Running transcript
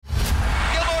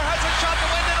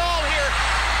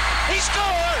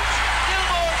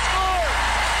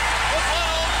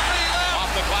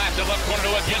it left corner to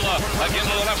Iginla. Iginla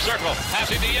to the left circle.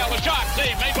 Passing to Yell. A shot.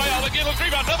 Save made by Yell. Iginla.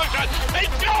 Rebound. Another shot. They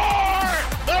score!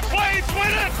 The Flames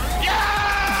win it!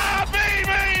 Yeah,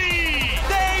 baby!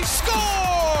 They score!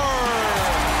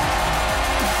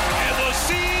 And the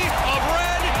sea of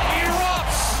red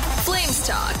erupts. Flames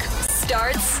Talk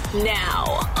starts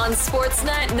now on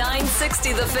Sportsnet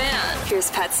 960 The Fan. Here's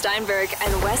Pat Steinberg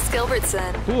and Wes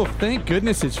Gilbertson. Oh, thank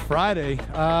goodness it's Friday.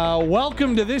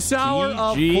 Welcome to this hour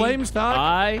of Flames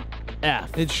Talk.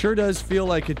 TGIF. It sure does feel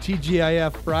like a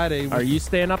TGIF Friday. Are you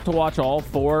staying up to watch all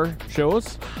 4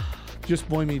 shows? Just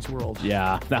Boy Meets World.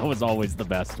 Yeah, that was always the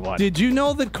best one. Did you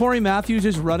know that Corey Matthews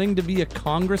is running to be a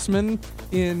congressman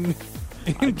in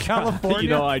California? You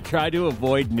know, I try to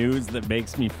avoid news that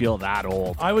makes me feel that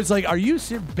old. I was like, are you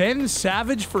Ben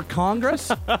Savage for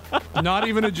Congress? Not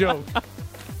even a joke.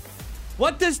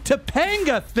 What does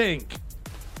Topanga think?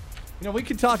 You know, we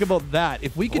could talk about that.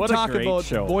 If we could talk about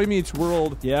show. Boy Meets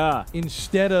World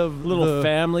instead of Little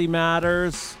Family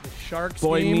Matters, the Sharks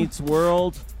Boy game. Meets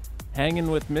World, hanging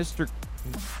with Mr.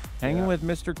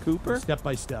 Cooper. Step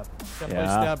by step. Step by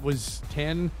step was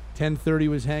 10:30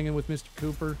 was hanging with Mr.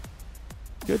 Cooper.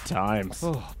 Good times.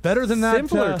 Oh, better than that.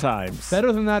 Simpler times.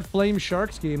 Better than that Flames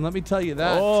Sharks game. Let me tell you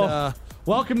that.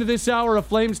 Welcome to this hour of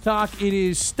Flames Talk. It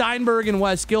is Steinberg and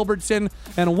Wes Gilbertson,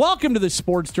 and welcome to the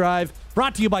Sports Drive,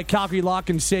 brought to you by Calgary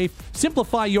Lock and Safe.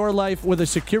 Simplify your life with a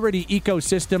security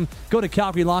ecosystem. Go to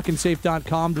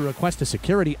CalgaryLockandSafe.com to request a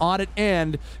security audit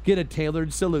and get a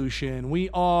tailored solution. We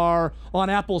are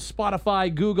on Apple,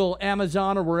 Spotify, Google,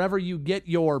 Amazon, or wherever you get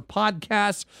your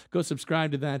podcasts. Go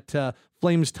subscribe to that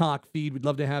Flames Talk feed. We'd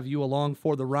love to have you along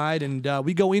for the ride. And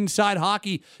we go inside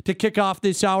hockey to kick off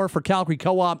this hour for Calgary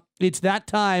Co-op. It's that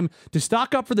time to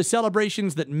stock up for the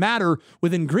celebrations that matter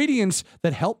with ingredients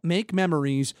that help make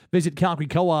memories. Visit Calgary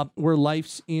Co-op, where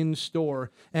life's in store.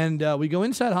 And we go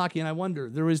inside hockey, and I wonder,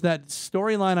 there was that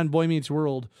storyline on Boy Meets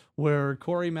World where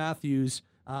Corey Matthews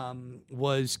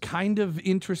was kind of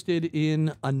interested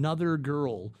in another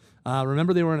girl.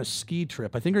 Remember, they were on a ski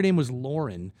trip. I think her name was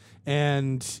Lauren,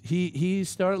 and he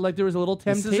started like there was a little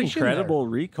temptation. This is incredible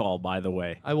there. recall, by the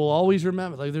way. I will always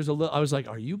remember. Like there's a little. I was like,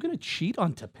 "Are you going to cheat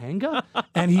on Topanga?"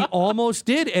 And he almost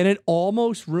did, and it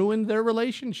almost ruined their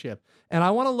relationship. And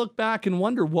I want to look back and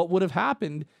wonder what would have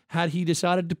happened had he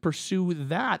decided to pursue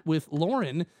that with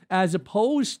Lauren as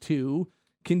opposed to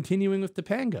continuing with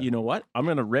Topanga. You know what? I'm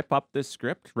going to rip up this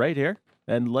script right here,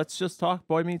 and let's just talk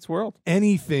Boy Meets World.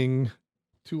 Anything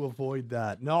to avoid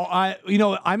that. No,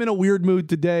 I'm in a weird mood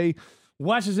today.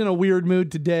 Wes is in a weird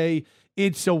mood today.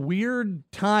 It's a weird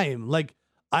time. Like,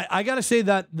 I got to say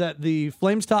that the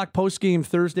Flames Talk postgame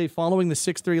Thursday following the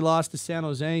 6-3 loss to San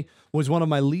Jose was one of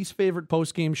my least favorite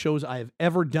postgame shows I have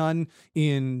ever done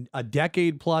in a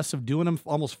decade plus of doing them,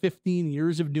 almost 15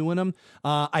 years of doing them.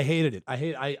 I hated it.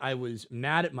 I was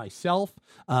mad at myself.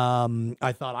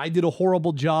 I thought I did a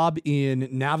horrible job in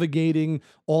navigating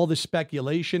all the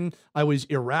speculation. I was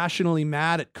irrationally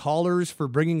mad at callers for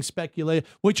bringing speculation,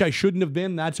 which I shouldn't have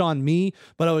been. That's on me.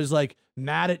 But I was like,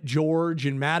 mad at George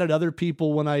and mad at other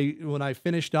people when I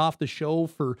finished off the show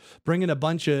for bringing a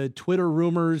bunch of Twitter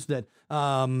rumors that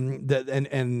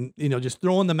just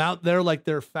throwing them out there like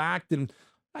they're fact. And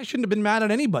I shouldn't have been mad at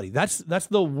anybody. That's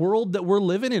the world that we're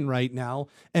living in right now.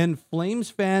 And Flames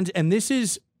fans, and this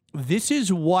is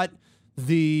what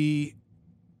the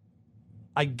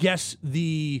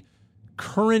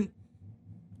current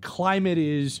climate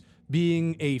is,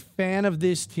 being a fan of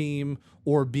this team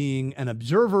or being an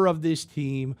observer of this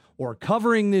team or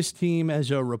covering this team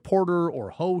as a reporter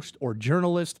or host or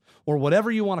journalist or whatever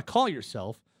you want to call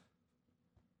yourself.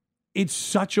 It's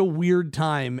such a weird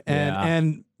time,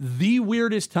 and the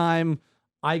weirdest time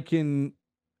I can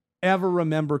ever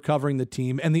remember covering the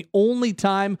team. And the only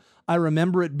time I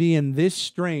remember it being this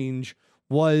strange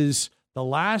was the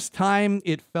last time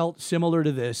it felt similar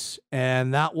to this,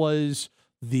 and that was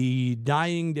the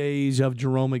dying days of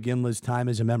Jarome Iginla's time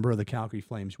as a member of the Calgary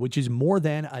Flames, which is more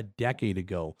than a decade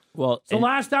ago. Well, it's the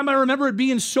last time I remember it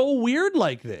being so weird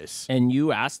like this. And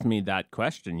you asked me that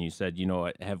question. You said,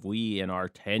 have we in our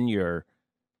tenure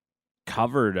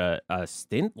covered a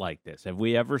stint like this? Have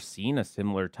we ever seen a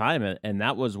similar time? And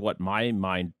that was what my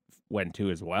mind went to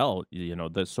as well.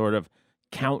 The sort of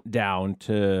countdown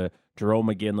to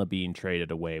Jarome Iginla being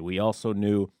traded away. We also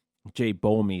knew Jay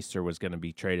Bouwmeester was going to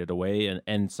be traded away,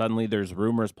 and suddenly there's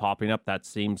rumors popping up that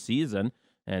same season,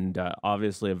 and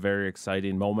obviously a very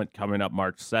exciting moment coming up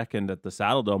March 2nd at the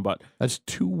Saddledome. But that's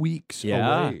 2 weeks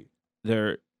away.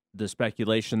 The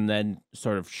speculation then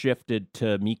sort of shifted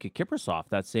to Mika Kiprusoff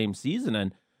that same season,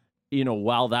 and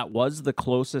while that was the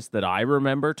closest that I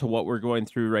remember to what we're going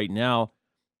through right now,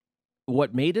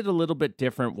 what made it a little bit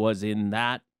different was in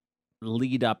that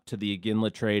lead up to the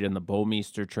Iginla trade and the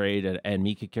Bouwmeester trade and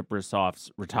Mika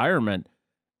Kiprasov's retirement,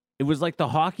 it was like the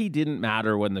hockey didn't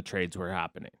matter when the trades were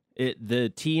happening. The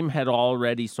team had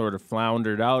already sort of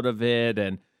floundered out of it,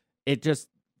 and it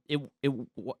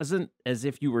wasn't as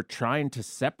if you were trying to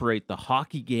separate the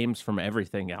hockey games from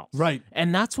everything else. Right.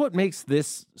 And that's what makes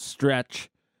this stretch,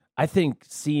 I think,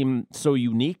 seem so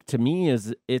unique to me,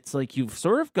 is it's like you've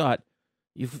sort of got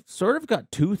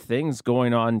two things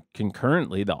going on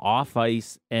concurrently, the off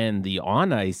ice and the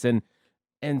on ice,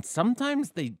 and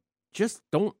sometimes they just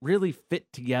don't really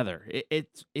fit together.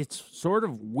 It's sort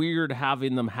of weird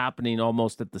having them happening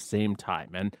almost at the same time.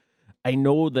 And I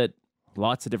know that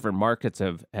lots of different markets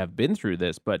have been through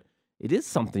this, but it is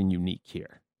something unique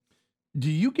here. Do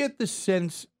you get the same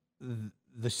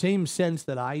sense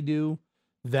that I do,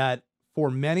 that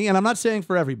for many, and I'm not saying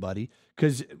for everybody,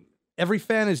 because every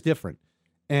fan is different.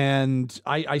 And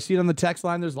I see it on the text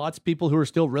line. There's lots of people who are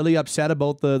still really upset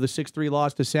about the 6-3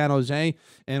 loss to San Jose.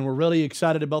 And we're really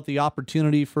excited about the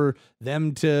opportunity for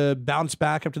them to bounce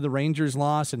back after the Rangers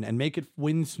loss and make it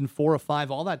wins in 4 or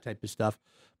 5, all that type of stuff.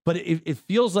 But it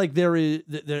feels like there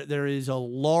is a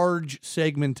large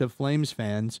segment of Flames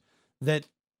fans that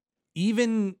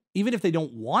even if they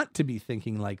don't want to be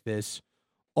thinking like this,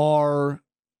 are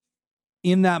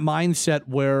in that mindset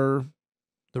where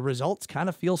the results kind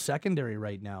of feel secondary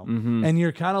right now. Mm-hmm. And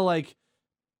you're kind of like,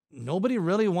 nobody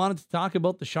really wanted to talk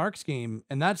about the Sharks game.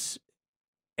 And that's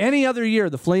any other year,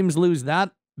 the Flames lose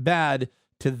that bad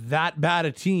to that bad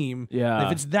a team. Yeah.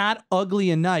 If it's that ugly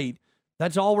a night,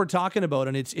 that's all we're talking about.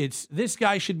 And it's this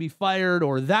guy should be fired,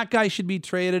 or that guy should be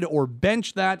traded, or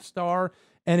bench that star.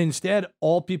 And instead,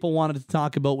 all people wanted to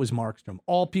talk about was Markstrom.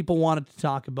 All people wanted to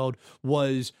talk about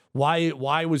was why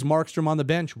was Markstrom on the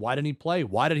bench? Why didn't he play?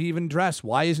 Why did he even dress?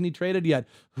 Why isn't he traded yet?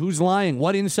 Who's lying?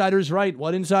 What insider's right?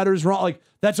 What insider's wrong? Like,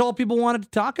 that's all people wanted to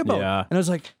talk about. Yeah. And I was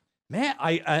like, man,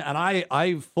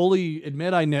 I fully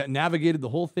admit I navigated the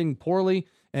whole thing poorly,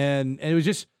 and it was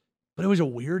just, but it was a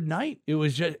weird night. It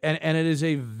was just, and it is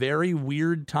a very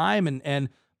weird time, and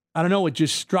I don't know, it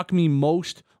just struck me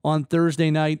most on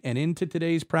Thursday night and into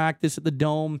today's practice at the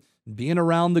Dome, being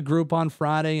around the group on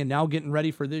Friday, and now getting ready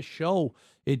for this show.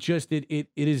 It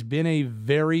has been a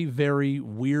very, very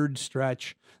weird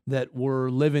stretch that we're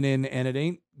living in, and it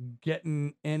ain't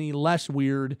getting any less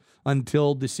weird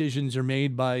until decisions are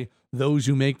made by those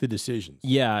who make the decisions.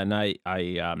 Yeah, and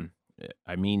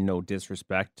I mean no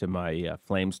disrespect to my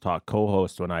Flames Talk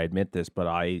co-host when I admit this, but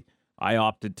I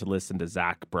opted to listen to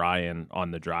Zach Bryan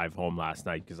on the drive home last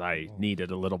night because I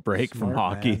needed a little break from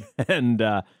hockey. And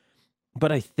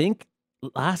but I think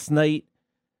last night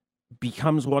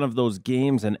becomes one of those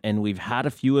games, and we've had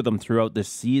a few of them throughout this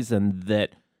season,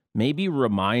 that maybe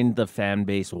remind the fan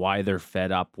base why they're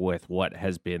fed up with what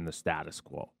has been the status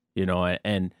quo. You know,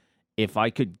 and if I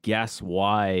could guess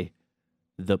why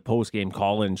the post-game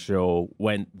call-in show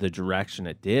went the direction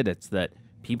it did, it's that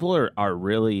people are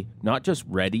really not just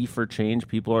ready for change,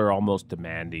 people are almost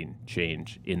demanding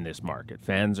change in this market.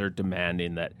 Fans are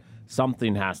demanding that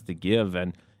something has to give,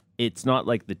 and it's not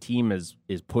like the team is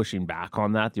pushing back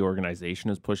on that. The organization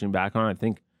is pushing back on it. I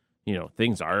think, you know,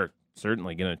 things are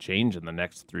certainly going to change in the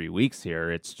next 3 weeks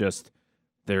here. It's just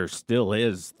there still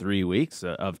is 3 weeks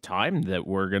of time that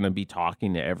we're going to be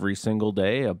talking every single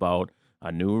day about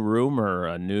a new rumor,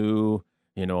 a new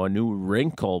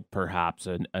wrinkle, perhaps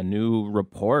a new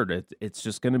report. It's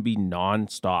just going to be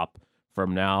nonstop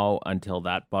from now until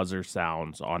that buzzer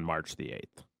sounds on March the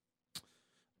 8th.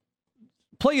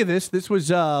 Play you this. This was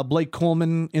Blake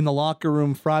Coleman in the locker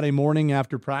room Friday morning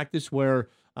after practice, where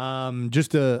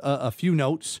just a few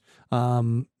notes.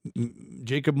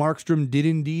 Jacob Markstrom did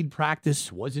indeed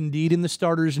practice, was indeed in the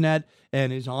starter's net,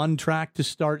 and is on track to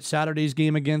start Saturday's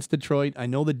game against Detroit. I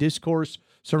know the discourse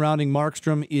surrounding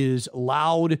Markstrom is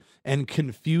loud and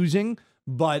confusing,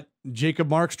 but Jacob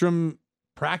Markstrom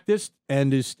practiced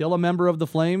and is still a member of the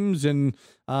Flames, and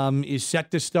is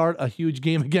set to start a huge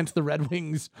game against the Red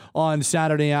Wings on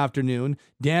Saturday afternoon.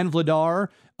 Dan Vladar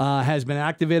has been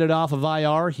activated off of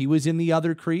IR. He was in the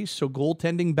other crease, so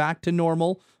goaltending back to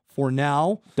normal for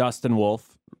now. Dustin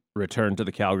Wolf returned to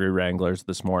the Calgary Wranglers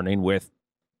this morning with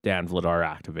Dan Vladar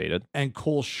activated. And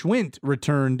Cole Schwindt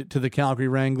returned to the Calgary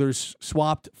Wranglers,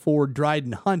 swapped for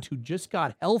Dryden Hunt, who just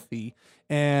got healthy.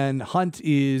 And Hunt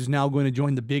is now going to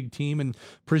join the big team. And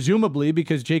presumably,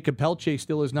 because Jacob Pelche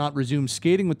still has not resumed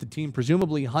skating with the team,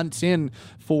 presumably Hunt's in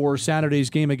for Saturday's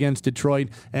game against Detroit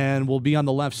and will be on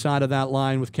the left side of that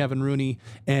line with Kevin Rooney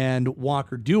and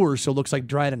Walker Dewar. So it looks like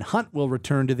Dryden Hunt will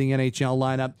return to the NHL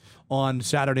lineup on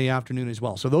Saturday afternoon as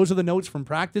well. So those are the notes from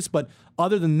practice. But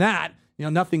other than that,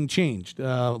 nothing changed.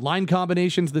 Line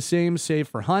combinations the same, save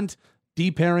for Hunt.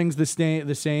 Deep pairings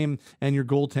the same, and your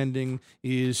goaltending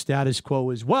is status quo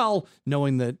as well,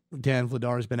 knowing that Dan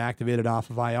Vladar has been activated off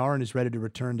of IR and is ready to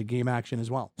return to game action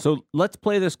as well. So let's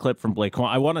play this clip from Blake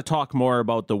Coleman. I want to talk more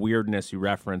about the weirdness you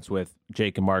reference with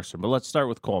Jacob Markstrom, but let's start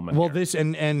with Coleman. Well, here.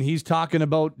 and he's talking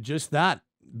about just that,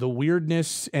 the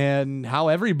weirdness, and how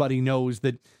everybody knows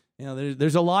that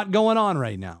there's a lot going on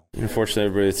right now. Unfortunately,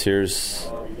 everybody that's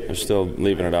here are still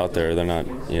leaving it out there. They're not,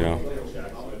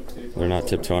 they're not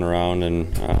tiptoeing around,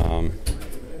 and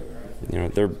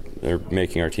they're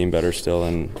making our team better still,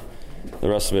 and the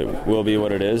rest of it will be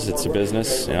what it is. It's a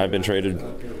business. I've been traded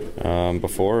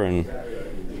before, and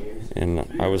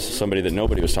I was somebody that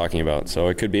nobody was talking about, so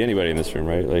it could be anybody in this room,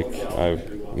 right?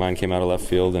 Like mine came out of left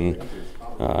field, and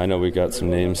I know we've got some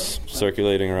names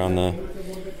circulating around the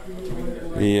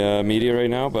media right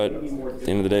now, but at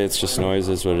the end of the day, it's just noise.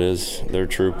 Is what it is. They're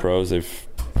true pros.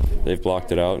 They've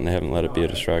blocked it out, and they haven't let it be a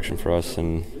distraction for us,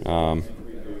 and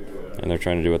they're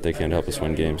trying to do what they can to help us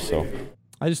win games. So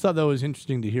I just thought that was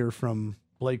interesting to hear from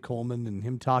Blake Coleman and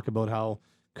him talk about how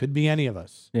could be any of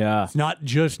us. Yeah. It's not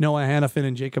just Noah Hannafin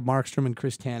and Jacob Markstrom and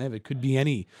Chris Tanev. It could be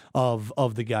any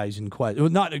of the guys in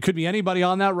question. It could be anybody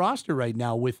on that roster right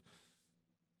now with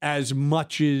as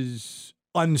much as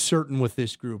uncertain with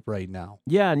this group right now.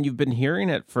 Yeah, and you've been hearing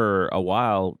it for a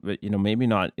while, but maybe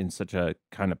not in such a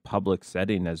kind of public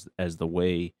setting as the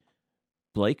way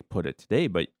Blake put it today,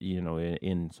 but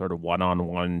in sort of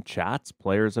one-on-one chats,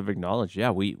 players have acknowledged,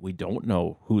 we don't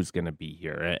know who's going to be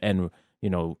here, and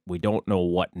we don't know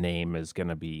what name is going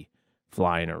to be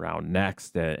flying around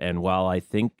next. And while I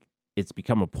think it's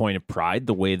become a point of pride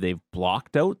the way they've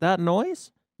blocked out that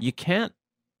noise, you can't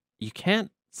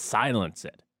silence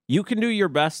it. You can do your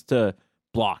best to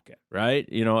block it, right?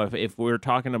 If we're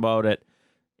talking about it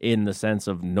in the sense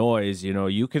of noise,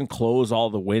 you can close all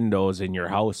the windows in your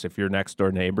house if your next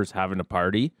door neighbor's having a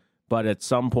party, but at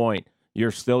some point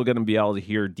you're still going to be able to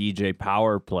hear DJ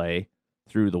Power play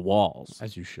through the walls.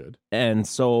 As you should. And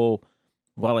so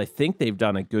while I think they've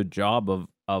done a good job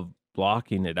of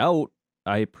blocking it out,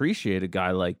 I appreciate a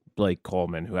guy like Blake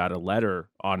Coleman, who had a letter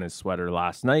on his sweater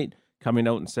last night, coming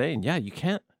out and saying, you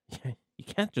can't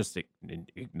just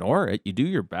ignore it. You do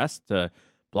your best to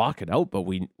block it out, but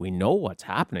we know what's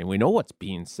happening. We know what's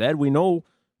being said. We know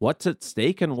what's at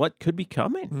stake and what could be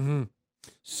coming. Mm-hmm.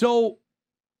 So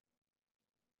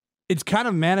it's kind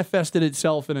of manifested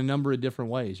itself in a number of different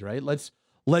ways, right? Let's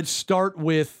start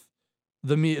with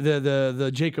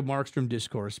the Jacob Markstrom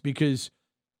discourse, because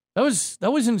that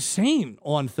was insane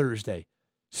on Thursday.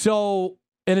 So,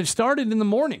 and it started in the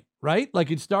morning, right?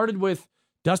 Like it started with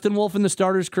Dustin Wolf in the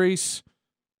starter's crease,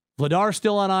 Vladar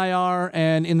still on IR,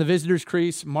 and in the visitor's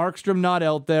crease, Markstrom not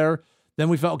out there. Then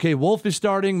we felt, okay, Wolf is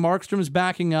starting, Markstrom's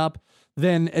backing up.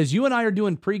 Then as you and I are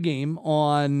doing pregame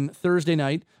on Thursday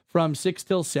night from 6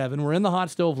 till 7, we're in the Hot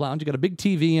Stove Lounge. You got a big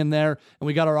TV in there, and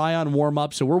we got our eye on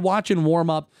warm-up. So we're watching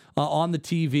warm-up on the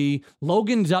TV.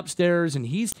 Logan's upstairs, and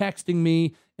he's texting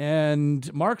me, and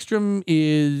Markstrom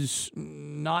is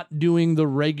not doing the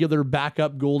regular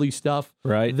backup goalie stuff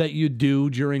that you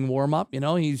do during warm-up.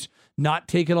 He's not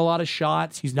taking a lot of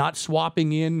shots. He's not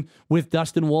swapping in with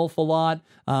Dustin Wolf a lot.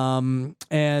 And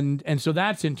so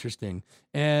that's interesting.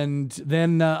 And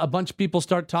then a bunch of people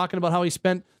start talking about how he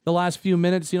spent the last few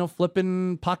minutes,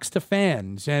 flipping pucks to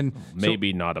fans. And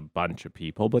maybe not a bunch of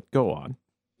people, but go on.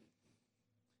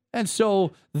 And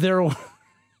so there were,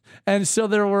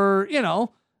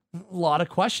 a lot of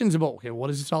questions about, okay, what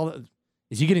is this all?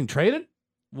 Is he getting traded?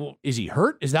 Well, is he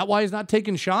hurt? Is that why he's not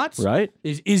taking shots? Right.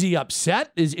 Is he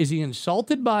upset? Is he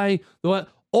insulted by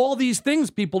all these things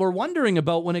people are wondering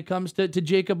about when it comes to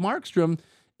Jacob Markstrom?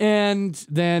 And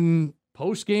then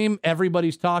post-game,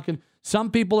 everybody's talking.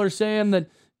 Some people are saying that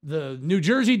the New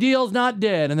Jersey deal's not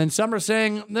dead. And then some are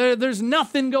saying there's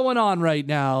nothing going on right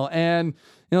now. And,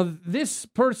 this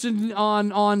person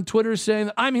on Twitter is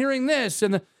saying, I'm hearing this.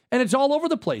 And it's all over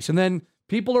the place. And then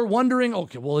people are wondering,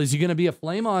 okay, well, is he going to be a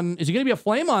Flame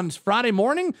on Friday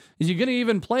morning? Is he going to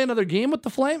even play another game with the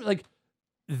Flame? Like,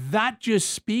 that just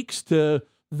speaks to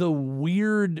the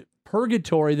weird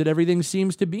purgatory that everything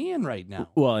seems to be in right now.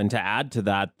 Well, and to add to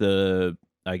that,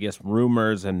 I guess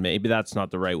rumors, and maybe that's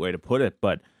not the right way to put it,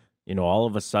 but all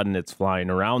of a sudden it's flying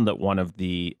around that one of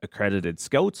the accredited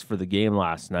scouts for the game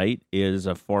last night is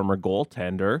a former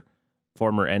NHL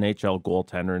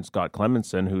goaltender, and Scott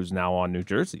Clemenson, who's now on New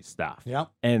Jersey's staff. Yeah.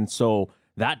 And so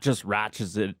that just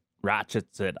ratchets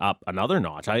it up another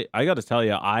notch. I got to tell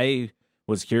you, I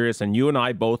was curious, and you and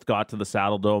I both got to the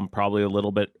Saddle Dome probably a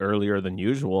little bit earlier than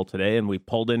usual today, and we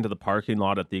pulled into the parking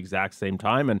lot at the exact same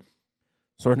time. And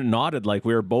sort of nodded like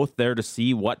we were both there to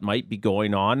see what might be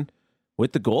going on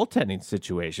with the goaltending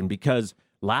situation, because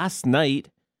last night,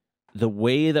 the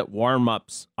way that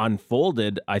warm-ups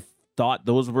unfolded, I thought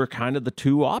those were kind of the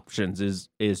two options.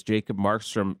 Is Jacob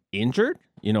Markstrom injured?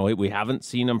 We haven't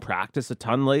seen him practice a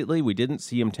ton lately. We didn't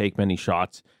see him take many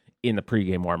shots in the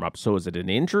pregame warm-up. So is it an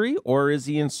injury, or is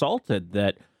he insulted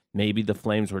that maybe the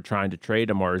Flames were trying to trade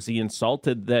him, or is he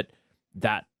insulted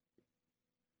that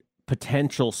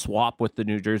potential swap with the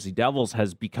New Jersey Devils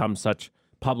has become such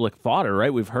public fodder,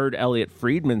 right? We've heard Elliot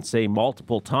Friedman say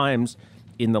multiple times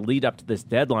in the lead up to this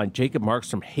deadline, Jacob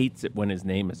Markstrom hates it when his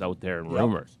name is out there in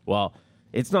rumors. Well,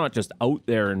 it's not just out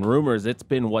there in rumors. It's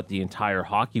been what the entire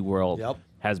hockey world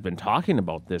has been talking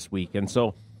about this week. And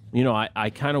so,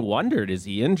 I kind of wondered, is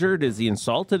he injured? Is he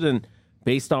insulted? And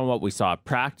based on what we saw at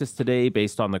practice today,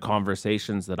 based on the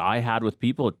conversations that I had with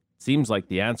people, it seems like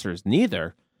the answer is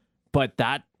neither. But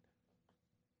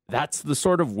that's the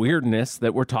sort of weirdness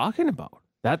that we're talking about.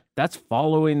 That's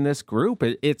following this group.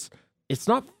 It's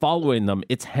not following them,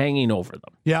 it's hanging over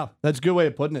them. Yeah, that's a good way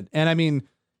of putting it. And I mean,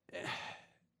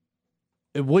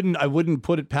 I wouldn't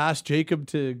put it past Jacob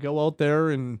to go out there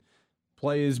and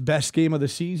play his best game of the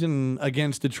season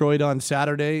against Detroit on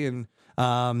Saturday, and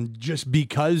just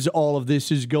because all of this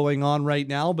is going on right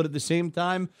now. But at the same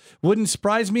time, wouldn't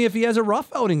surprise me if he has a rough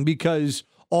outing because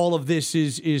all of this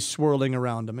is swirling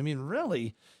around him. I mean,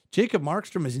 really, Jacob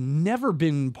Markstrom has never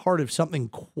been part of something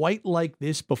quite like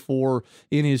this before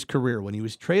in his career. When he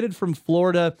was traded from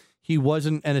Florida, he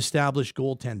wasn't an established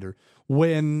goaltender.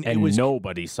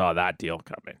 Nobody saw that deal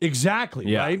coming.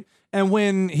 Exactly, right? And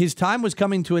when his time was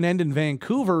coming to an end in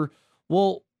Vancouver,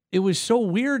 well, it was so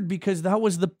weird because that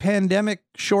was the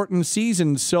pandemic-shortened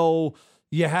season. So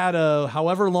you had a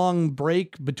however long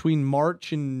break between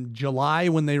March and July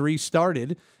when they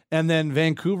restarted. And then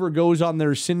Vancouver goes on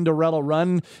their Cinderella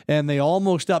run, and they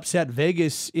almost upset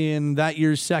Vegas in that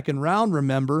year's second round,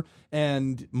 remember?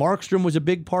 And Markstrom was a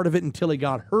big part of it until he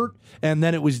got hurt. And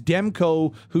then it was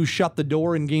Demko who shut the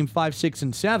door in game 5, 6,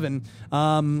 and 7.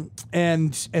 And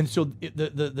so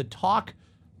the talk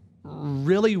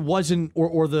really wasn't,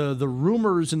 or the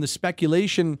rumors and the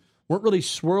speculation weren't really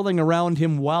swirling around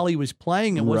him while he was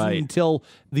playing. It wasn't until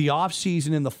the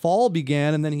offseason in the fall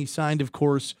began, and then he signed, of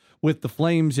course, with the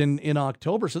Flames in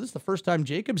October. So this is the first time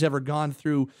Jacob's ever gone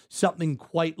through something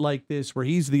quite like this, where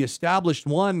he's the established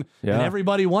one, and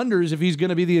everybody wonders if he's going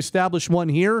to be the established one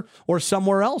here or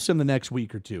somewhere else in the next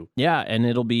week or two. Yeah, and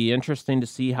it'll be interesting to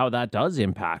see how that does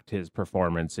impact his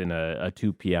performance in a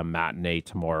 2 p.m. matinee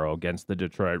tomorrow against the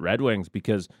Detroit Red Wings,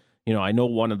 because, I know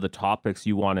one of the topics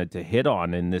you wanted to hit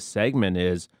on in this segment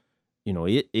is,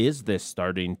 is this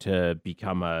starting to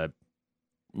become a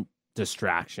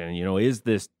distraction? Is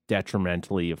this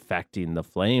detrimentally affecting the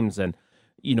Flames? And,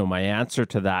 my answer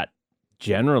to that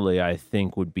generally, I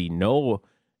think, would be no.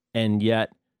 And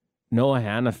yet Noah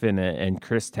Hanifin and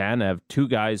Chris Tanev, two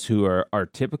guys who are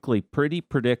typically pretty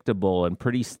predictable and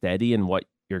pretty steady in what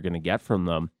you're going to get from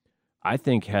them, I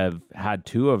think have had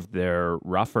two of their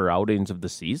rougher outings of the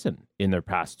season in their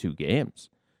past 2 games.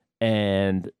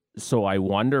 And so I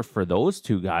wonder for those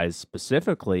two guys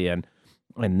specifically, and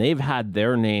they've had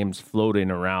their names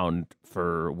floating around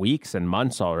for weeks and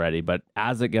months already, but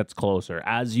as it gets closer,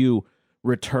 as you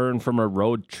return from a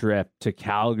road trip to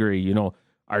Calgary,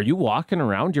 are you walking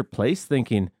around your place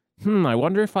thinking, I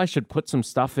wonder if I should put some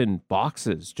stuff in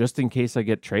boxes just in case I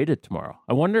get traded tomorrow?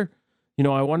 I wonder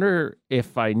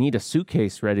if I need a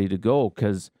suitcase ready to go,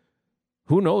 because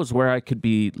who knows where I could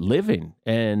be living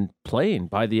and playing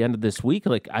by the end of this week.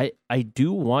 Like, I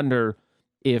do wonder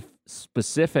if,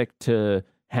 specific to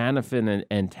Hanifin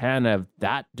and Tanev,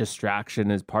 that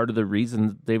distraction is part of the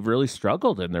reason they've really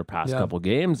struggled in their past couple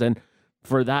games. And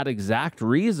for that exact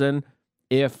reason,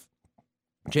 if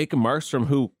Jacob Markstrom,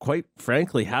 who quite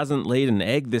frankly hasn't laid an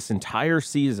egg this entire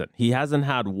season, he hasn't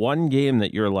had one game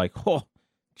that you're like, oh,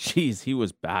 geez, he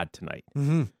was bad tonight.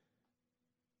 Mm-hmm.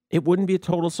 It wouldn't be a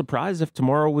total surprise if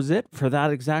tomorrow was it for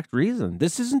that exact reason.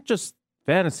 This isn't just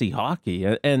fantasy hockey,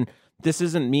 and this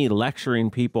isn't me lecturing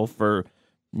people for,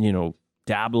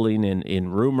 dabbling in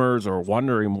rumors or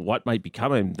wondering what might be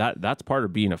coming. That's part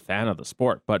of being a fan of the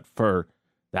sport. But for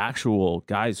the actual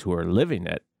guys who are living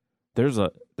it, there's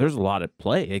a lot at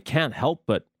play. It can't help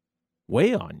but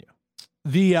weigh on you.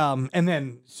 And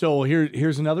then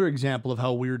here's another example of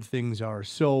how weird things are.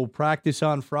 So practice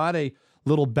on Friday,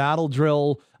 little battle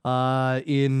drill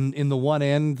in the one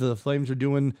end. The Flames are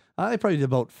doing they probably did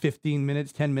about 10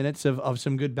 minutes of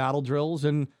some good battle drills,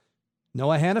 and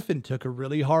Noah Hanifin took a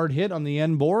really hard hit on the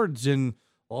end boards, and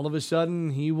all of a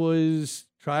sudden he was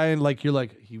trying,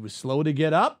 he was slow to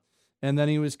get up, and then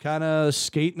he was kind of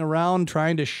skating around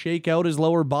trying to shake out his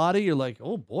lower body. You're like,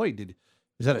 oh boy,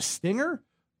 is that a stinger?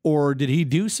 Or did he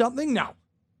do something? No.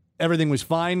 Everything was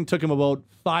fine. Took him about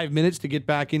 5 minutes to get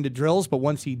back into drills, but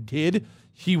once he did,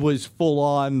 he was full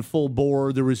on, full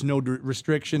bore. There was no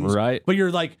restrictions. Right. But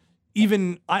you're like,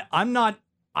 even I'm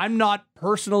not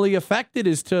personally affected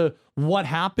as to what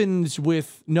happens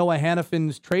with Noah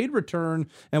Hannafin's trade return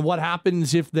and what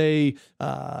happens if they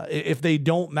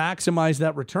don't maximize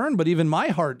that return. But even my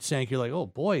heart sank. You're like, oh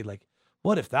boy, like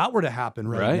what if that were to happen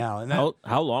right now? And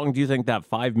how long do you think that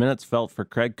 5 minutes felt for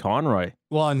Craig Conroy?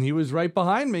 Well, and he was right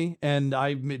behind me, and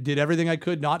I did everything I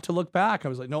could not to look back. I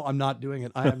was like, no, I'm not doing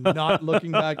it. I am not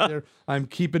looking back there. I'm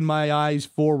keeping my eyes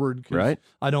forward. Right.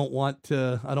 I don't want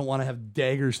to have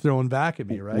daggers thrown back at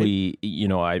me.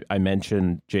 Right. I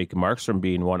mentioned Jacob Markstrom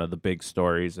being one of the big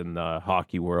stories in the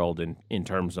hockey world in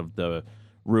terms of the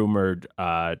rumored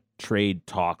trade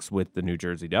talks with the New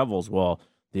Jersey Devils. Well,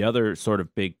 the other sort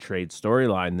of big trade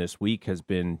storyline this week has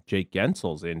been Jake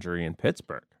Gensel's injury in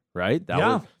Pittsburgh, right?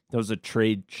 That was a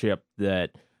trade chip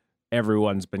that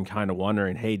everyone's been kind of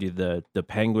wondering, hey, do the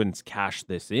Penguins cash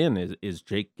this in? Is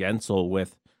Jake Guentzel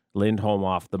with Lindholm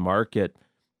off the market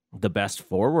the best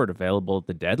forward available at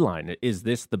the deadline? Is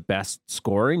this the best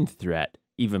scoring threat,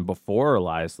 even before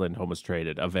Elias Lindholm was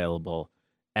traded, available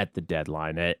at the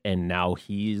deadline? And now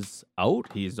he's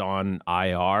out. He's on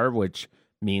IR, which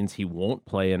means he won't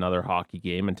play another hockey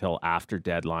game until after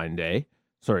deadline day.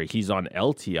 Sorry, he's on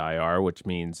LTIR, which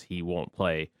means he won't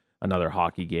play another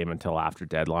hockey game until after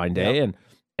deadline day. Yep.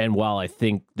 And while I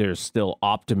think there's still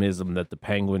optimism that the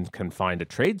Penguins can find a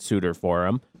trade suitor for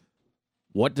him,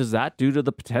 what does that do to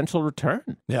the potential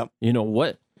return? Yeah. You know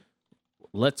what?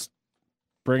 Let's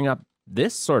bring up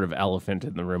this sort of elephant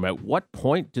in the room. At what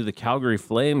point do the Calgary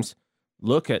Flames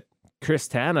look at Chris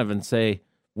Tanev and say,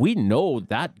 we know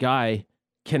that guy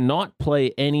cannot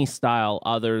play any style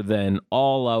other than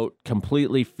all out,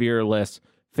 completely fearless,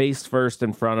 face first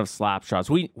in front of slap shots.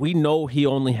 We know he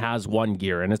only has one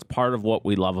gear, and it's part of what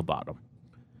we love about him.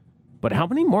 But how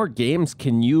many more games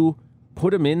can you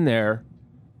put him in there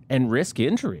and risk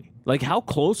injury? Like, how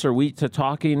close are we to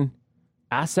talking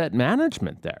asset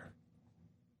management there?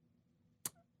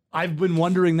 I've been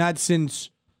wondering that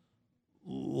since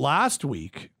last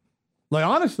week. Like,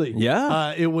 honestly,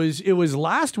 yeah, it was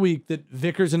last week that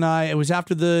Vickers and I, it was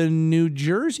after the New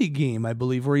Jersey game, I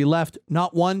believe, where he left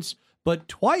not once, but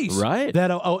twice. Right.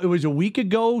 That it was a week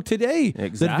ago today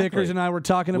exactly. that Vickers and I were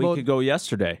talking about. A week ago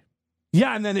yesterday.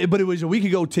 Yeah, but it was a week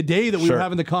ago today that we were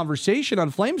having the conversation on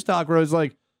Flames Talk where I was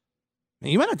like,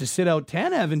 you might have to sit out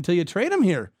Tanev until you trade him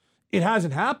here. It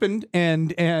hasn't happened,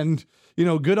 and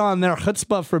good on their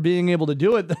chutzpah for being able to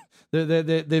do it.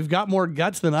 They've got more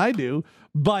guts than I do,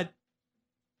 but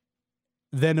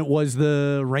then it was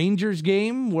the Rangers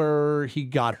game where he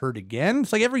got hurt again.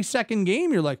 It's like every second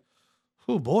game you're like,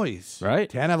 oh, boys. Right.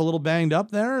 Tanev a little banged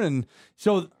up there. And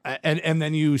so, and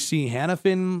then you see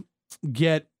Hanifin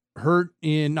get hurt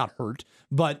not hurt,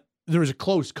 but there was a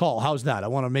close call. How's that? I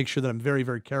want to make sure that I'm very,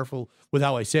 very careful with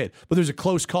how I say it. But there's a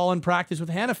close call in practice with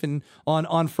Hanifin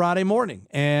on Friday morning.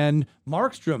 And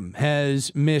Markstrom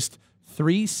has missed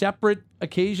 3 separate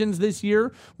occasions this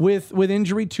year with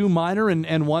injury, 2 minor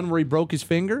and 1 where he broke his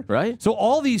finger. Right. So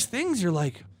all these things, you're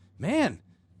like, man,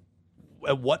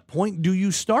 at what point do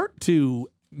you start to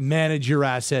manage your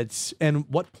assets? And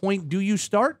what point do you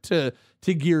start to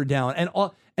gear down?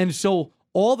 And so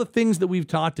all the things that we've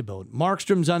talked about,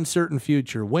 Markstrom's uncertain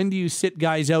future, when do you sit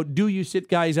guys out? Do you sit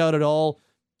guys out at all?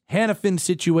 Hanifin's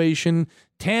situation,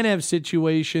 Tanev's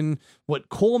situation, what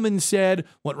Coleman said,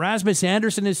 what Rasmus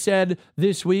Andersson has said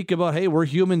this week about, hey, we're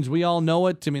humans, we all know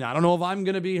it. I mean, I don't know if I'm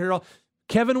going to be here.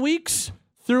 Kevin Weeks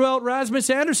threw out Rasmus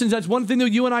Andersson. That's one thing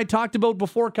that you and I talked about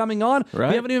before coming on. Right.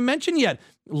 We haven't even mentioned yet.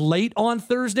 Late on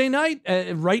Thursday night,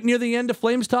 right near the end of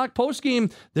Flames Talk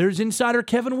postgame, there's insider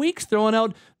Kevin Weeks throwing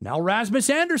out, now Rasmus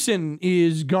Andersson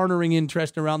is garnering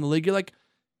interest around the league. You're like,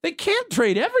 they can't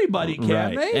trade everybody,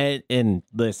 can they? And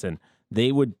listen,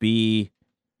 they would be,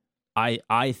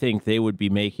 I think they would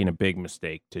be making a big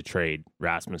mistake to trade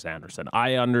Rasmus Andersson.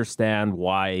 I understand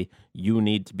why you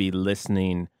need to be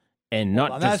listening and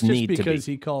not that's just need to be. That's just because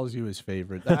he calls you his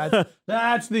favorite.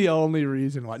 That's the only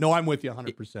reason why. No, I'm with you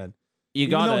 100%. He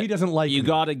doesn't like you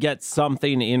got to get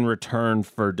something in return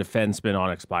for defensemen on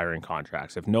expiring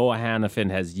contracts. If Noah Hanifin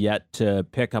has yet to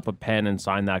pick up a pen and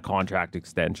sign that contract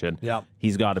extension,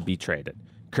 he's got to be traded.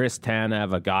 Chris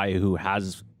Tanev, a guy who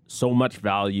has so much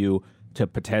value to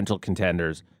potential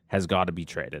contenders, has got to be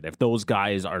traded. If those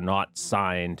guys are not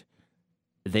signed,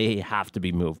 they have to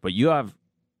be moved. But you have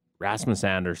Rasmus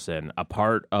Andersson, a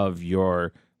part of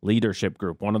your leadership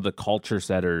group, one of the culture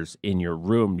setters in your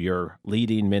room, your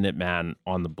leading Minuteman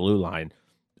on the blue line,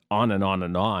 on and on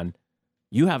and on.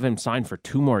 You have him signed for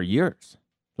 2 more years.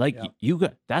 Like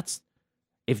that's,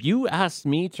 if you asked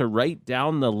me to write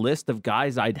down the list of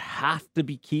guys I'd have to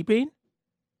be keeping,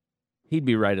 he'd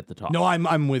be right at the top. No,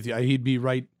 I'm with you. He'd be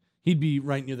right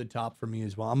near the top for me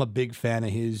as well. I'm a big fan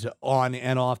of his on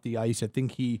and off the ice. I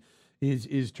think he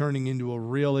is turning into a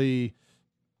really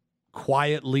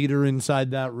quiet leader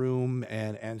inside that room,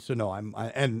 and so no,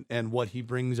 and what he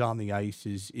brings on the ice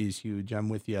is huge. I'm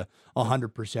with you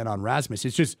 100% on Rasmus.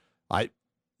 It's just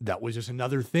that was just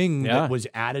another thing that was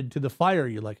added to the fire.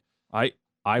 You're like,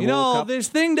 this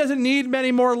thing doesn't need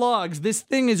many more logs. This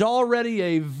thing is already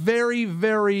a very,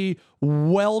 very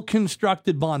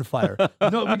well-constructed bonfire.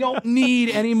 No, we don't need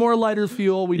any more lighter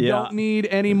fuel. We don't need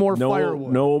any more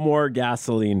firewood. No more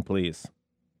gasoline, please.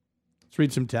 Let's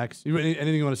read some text.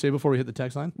 Anything you want to say before we hit the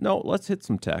text line? No, let's hit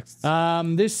some texts.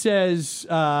 This says,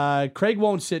 Craig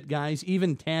won't sit, guys,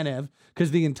 even Tanev,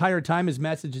 because the entire time his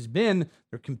message has been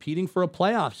they're competing for a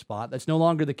playoff spot. That's no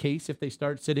longer the case if they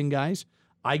start sitting guys.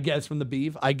 I guess from the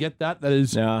Beeve. I get that. That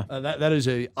is that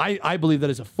is I believe that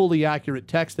is a fully accurate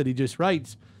text that he just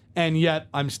writes. And yet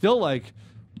I'm still like,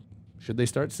 should they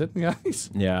start sitting guys?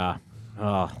 Yeah.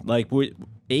 Like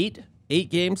 8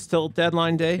 games till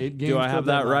deadline day. 8 games. Do I have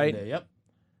that right? Day. Yep.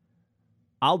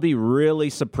 I'll be really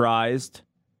surprised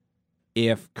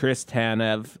if Chris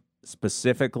Tanev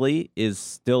specifically is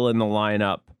still in the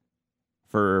lineup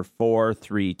for 4,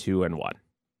 3, 2, and 1.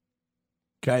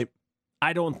 Okay.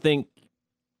 I don't think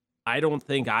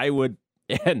I would,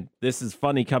 and this is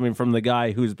funny coming from the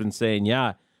guy who's been saying,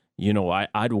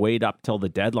 I'd wait up till the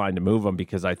deadline to move him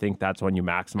because I think that's when you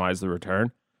maximize the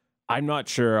return. I'm not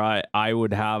sure I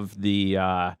would have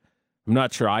I'm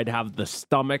not sure I'd have the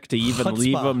stomach to even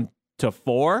leave him to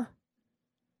 4,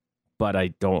 but I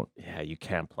don't, you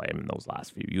can't play him in those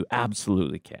last few. You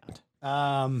absolutely can't.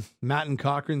 Matt and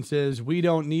Cochran says, we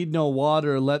don't need no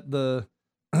water. Let the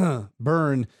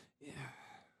burn.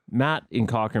 Matt in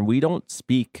Cochrane, we don't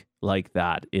speak like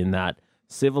that in that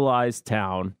civilized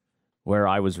town where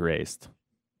I was raised.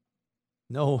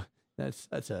 No, it's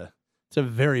a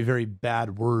very, very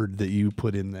bad word that you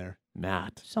put in there.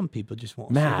 Matt. Some people just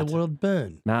won't see the world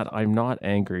burn. Matt, I'm not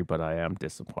angry, but I am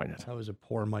disappointed. That was a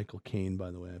poor Michael Caine,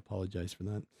 by the way. I apologize for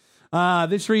that.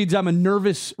 This reads, I'm a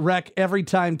nervous wreck every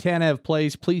time Tanev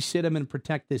plays. Please sit him and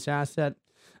protect this asset.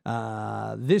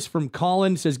 This from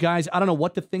Colin says, guys, I don't know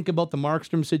what to think about the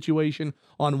Markstrom situation.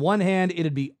 On one hand,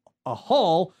 it'd be a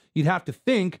haul. You'd have to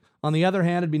think. On the other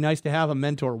hand, it'd be nice to have a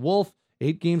mentor Wolf.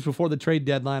 8 games before the trade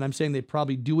deadline. I'm saying they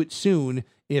probably do it soon,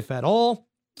 if at all.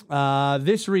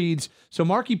 This reads, so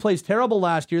Markey plays terrible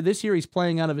last year. This year he's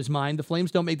playing out of his mind. The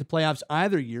Flames don't make the playoffs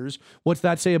either years. What's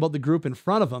that say about the group in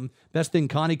front of him? Best thing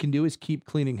Connie can do is keep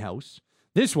cleaning house.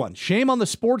 This one, shame on the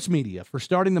sports media for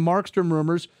starting the Markstrom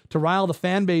rumors to rile the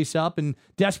fan base up and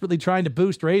desperately trying to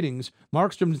boost ratings.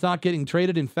 Markstrom's not getting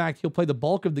traded. In fact, he'll play the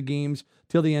bulk of the games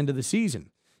till the end of the season.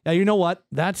 Now, you know what?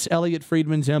 That's Elliot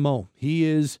Friedman's MO.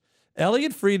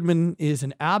 Elliot Friedman is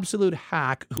an absolute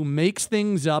hack who makes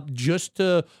things up just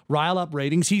to rile up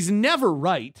ratings. He's never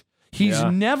right. He's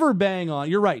never bang on.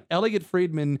 You're right. Elliot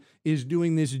Friedman is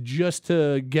doing this just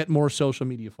to get more social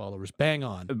media followers. Bang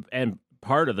on. And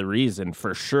part of the reason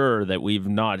for sure that we've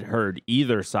not heard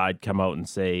either side come out and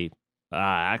say,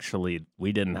 actually,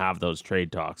 we didn't have those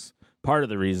trade talks. Part of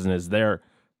the reason is they're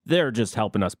just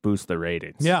helping us boost the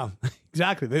ratings. Yeah,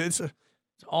 exactly. It's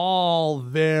all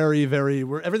very, very,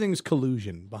 everything's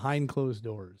collusion behind closed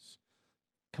doors.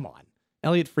 Come on.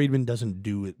 Elliot Friedman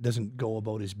doesn't go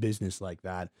about his business like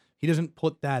that. He doesn't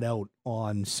put that out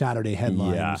on Saturday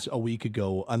headlines a week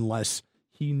ago unless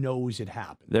he knows it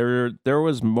happened. There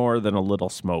was more than a little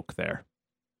smoke there.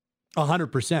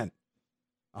 100%.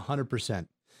 100%.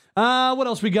 What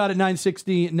else we got at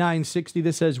 960?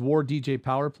 This says War DJ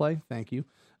Power Play. Thank you.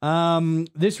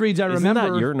 This reads, I remember.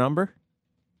 Isn't that your number?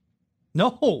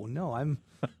 No, I'm.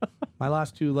 My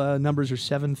last 2 numbers are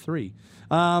 7-3.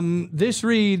 This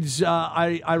reads,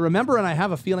 I remember, and I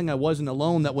have a feeling I wasn't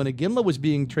alone, that when Iginla was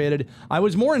being traded, I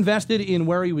was more invested in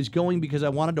where he was going because I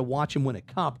wanted to watch him win a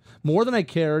cup, more than I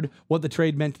cared what the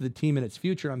trade meant to the team and its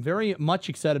future. I'm very much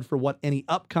excited for what any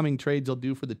upcoming trades will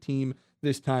do for the team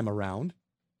this time around.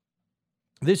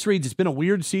 This reads, it's been a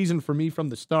weird season for me from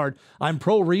the start. I'm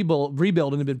pro rebuild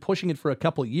and have been pushing it for a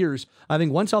couple of years. I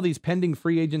think once all these pending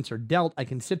free agents are dealt, I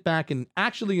can sit back and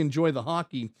actually enjoy the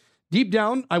hockey. Deep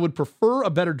down, I would prefer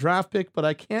a better draft pick, but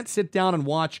I can't sit down and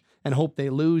watch and hope they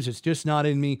lose. It's just not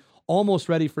in me. Almost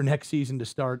ready for next season to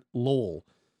start. Lol.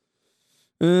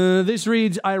 This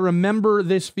reads, I remember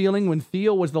this feeling when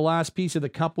Theo was the last piece of the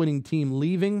cup-winning team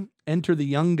leaving. Enter the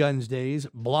Young Guns days.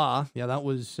 Blah. Yeah, that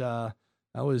was a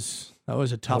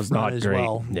tough run as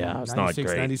well. Yeah, it's not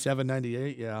great. 97,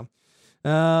 98, yeah.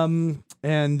 And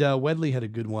Wedley had a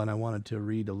good one. I wanted to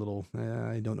read a little.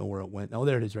 I don't know where it went. Oh,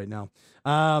 there it is right now.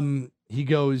 He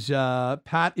goes,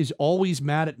 Pat is always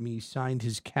mad at me, signed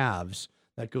his calves.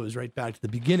 That goes right back to the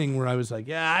beginning where I was like,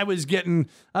 yeah, I was getting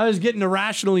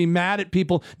irrationally mad at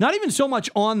people. Not even so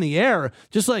much on the air,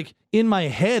 just like in my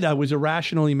head, I was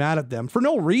irrationally mad at them for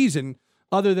no reason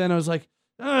other than I was like,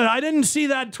 I didn't see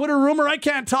that Twitter rumor. I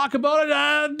can't talk about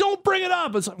it. Don't bring it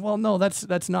up. It's like, well, no,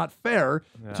 that's not fair.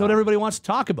 Yeah. That's what everybody wants to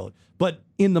talk about. But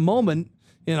in the moment,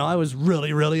 I was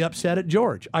really, really upset at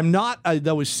George.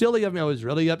 That was silly of me. I was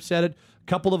really upset at a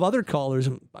couple of other callers.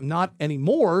 I'm not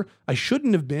anymore. I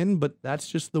shouldn't have been, but that's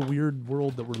just the weird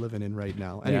world that we're living in right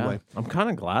now. Anyway. Yeah, I'm kind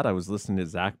of glad I was listening to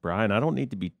Zach Bryan. I don't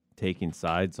need to be taking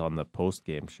sides on the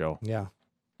post-game show. Yeah.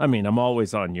 I mean, I'm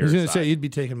always on your side. I was going to say, you'd be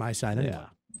taking my side anyway. Yeah.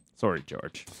 Sorry,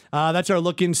 George. That's our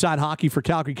look inside hockey for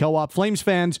Calgary Co-op. Flames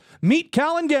fans, meet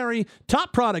Cal and Gary,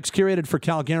 top products curated for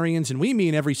Calgarians, and we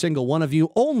mean every single one of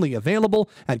you, only available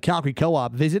at Calgary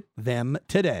Co-op. Visit them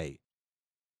today.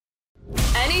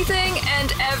 Anything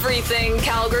and everything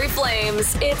Calgary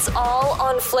Flames. It's all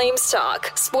on Flames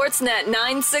Talk. Sportsnet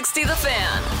 960 The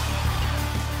Fan.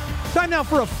 Time now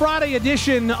for a Friday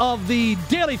edition of the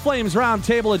Daily Flames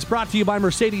Roundtable. It's brought to you by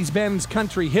Mercedes-Benz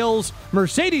Country Hills.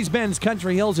 Mercedes-Benz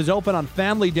Country Hills is open on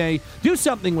Family Day. Do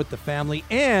something with the family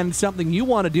and something you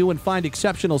want to do and find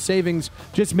exceptional savings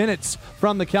just minutes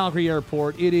from the Calgary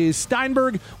airport. It is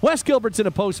Steinberg, Wes Gilbertson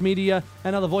of Post Media,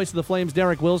 and now the voice of the Flames,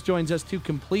 Derek Wills, joins us to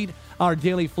complete our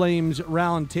Daily Flames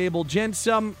Roundtable. Gents,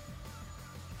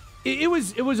 It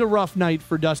was a rough night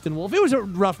for Dustin Wolf. It was a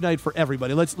rough night for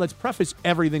everybody. Let's preface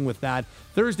everything with that.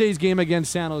 Thursday's game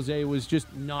against San Jose was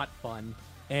just not fun,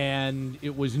 and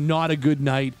it was not a good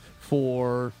night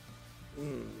for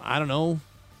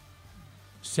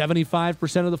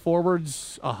 75% of the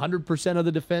forwards, 100% of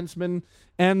the defensemen,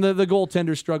 and the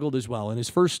goaltender struggled as well. In his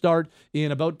first start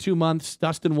in about 2 months,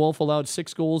 Dustin Wolf allowed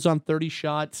 6 goals on 30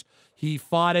 shots. He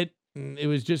fought it. It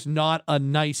was just not a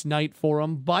nice night for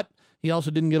him, but he also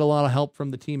didn't get a lot of help from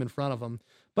the team in front of him.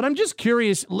 But I'm just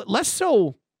curious, less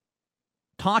so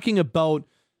talking about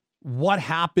what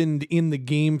happened in the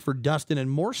game for Dustin and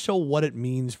more so what it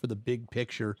means for the big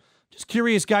picture. Just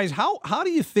curious, guys, how do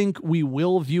you think we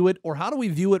will view it, or how do we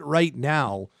view it right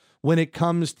now when it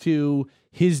comes to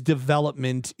his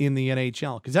development in the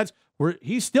NHL? Because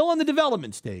he's still in the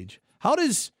development stage. How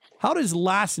does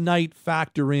last night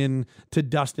factor in to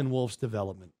Dustin Wolf's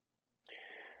development?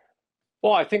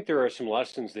 Well, I think there are some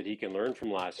lessons that he can learn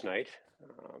from last night.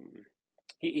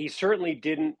 He certainly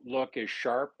didn't look as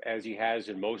sharp as he has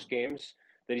in most games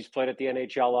that he's played at the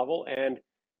NHL level. And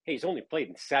hey, he's only played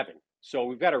in 7. So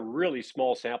we've got a really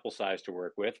small sample size to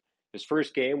work with. His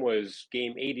first game was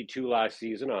game 82 last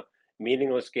season, a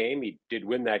meaningless game. He did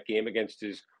win that game against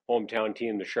his hometown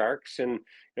team, the Sharks. And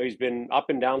he's been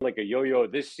up and down like a yo-yo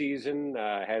this season,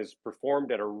 has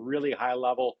performed at a really high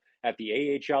level at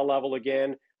the AHL level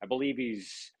again. I believe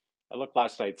I looked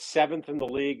last night, 7th in the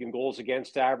league in goals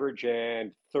against average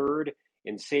and 3rd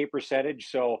in save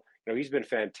percentage. So, he's been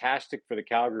fantastic for the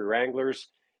Calgary Wranglers.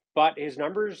 But his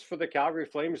numbers for the Calgary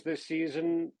Flames this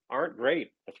season aren't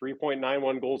great. A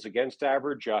 3.91 goals against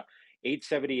average,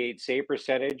 878 save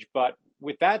percentage. But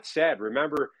with that said,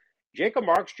 remember, Jacob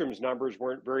Markstrom's numbers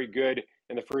weren't very good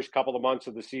in the first couple of months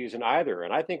of the season either.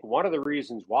 And I think one of the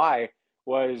reasons why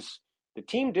was the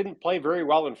team didn't play very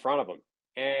well in front of him.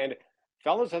 And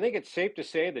fellas, I think it's safe to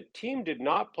say the team did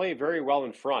not play very well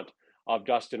in front of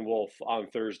Dustin Wolf on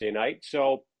Thursday night.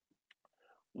 So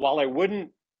while I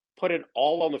wouldn't put it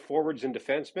all on the forwards and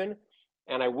defensemen,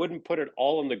 and I wouldn't put it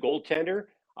all on the goaltender,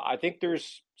 I think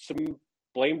there's some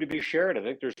blame to be shared. I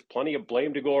think there's plenty of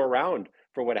blame to go around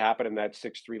for what happened in that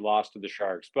 6-3 loss to the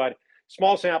Sharks. But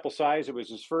small sample size, it was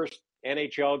his first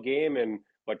NHL game in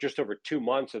just over 2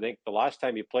 months. I think the last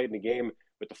time he played in the game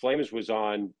with the Flames was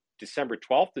on December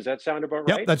 12th. Does that sound about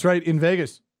right? Yep, that's right, in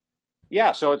Vegas.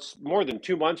 Yeah, so it's more than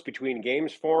 2 months between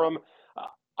games for him.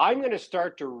 I'm going to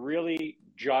start to really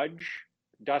judge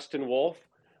Dustin Wolf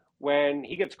when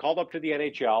he gets called up to the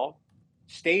NHL,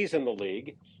 stays in the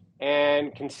league,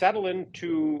 and can settle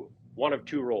into one of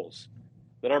 2 roles,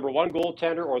 the number 1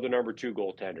 goaltender or the number 2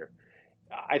 goaltender.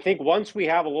 I think once we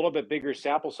have a little bit bigger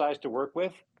sample size to work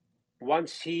with,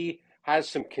 once he has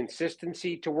some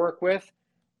consistency to work with,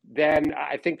 then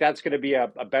I think that's going to be a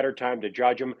better time to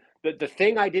judge him. The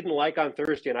thing I didn't like on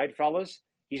Thursday night, fellas,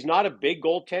 he's not a big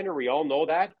goaltender. We all know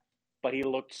that, but he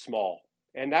looked small.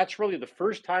 And that's really the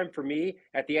first time for me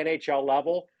at the NHL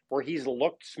level where he's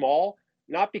looked small,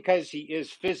 not because he is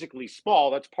physically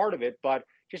small, that's part of it, but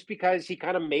just because he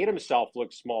kind of made himself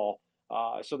look small.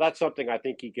 So that's something I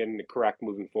think he can correct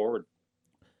moving forward.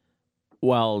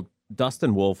 Well,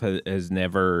 Dustin Wolf has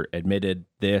never admitted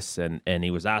this, and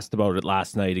he was asked about it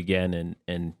last night again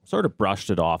and sort of brushed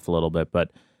it off a little bit.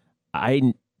 But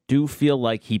I do feel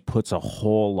like he puts a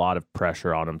whole lot of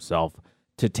pressure on himself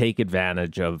to take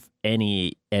advantage of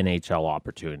any NHL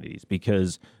opportunities,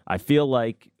 because I feel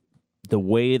like the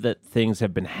way that things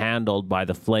have been handled by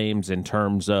the Flames in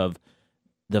terms of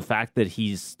the fact that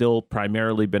he's still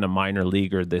primarily been a minor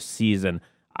leaguer this season,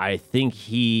 I think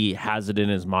he has it in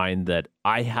his mind that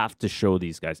I have to show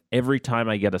these guys every time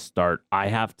I get a start, I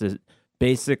have to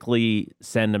basically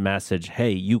send a message,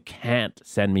 hey, you can't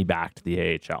send me back to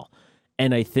the AHL.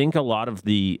 And I think a lot of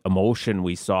the emotion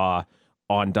we saw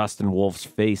on Dustin Wolf's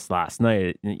face last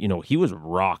night, he was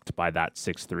rocked by that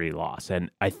 6-3 loss. And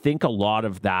I think a lot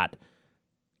of that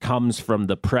comes from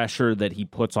the pressure that he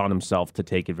puts on himself to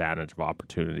take advantage of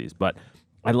opportunities. But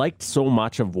I liked so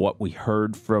much of what we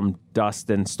heard from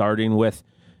Dustin, starting with,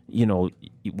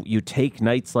 you take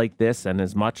nights like this, and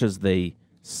as much as they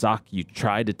suck, you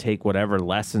try to take whatever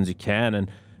lessons you can. And,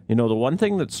 the one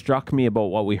thing that struck me about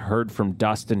what we heard from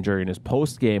Dustin during his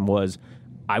post game was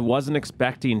I wasn't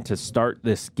expecting to start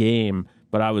this game,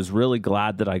 but I was really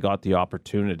glad that I got the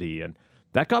opportunity. And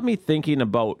that got me thinking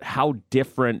about how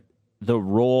different the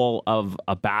role of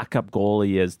a backup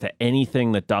goalie is to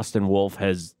anything that Dustin Wolf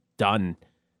has done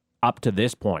up to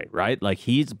this point, right? Like,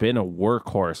 he's been a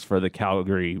workhorse for the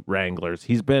Calgary Wranglers.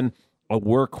 He's been a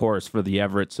workhorse for the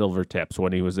Everett Silvertips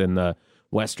when he was in the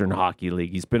Western Hockey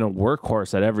League. He's been a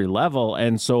workhorse at every level.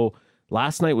 And so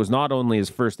last night was not only his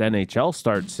first NHL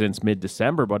start since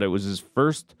mid-December, but it was his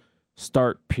first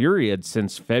start period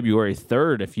since February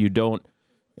 3rd, if you don't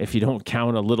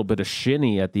count a little bit of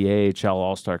shinny at the AHL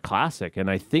All-Star Classic.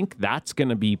 And I think that's going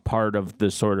to be part of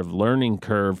the sort of learning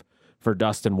curve for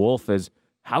Dustin Wolf, is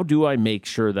how do I make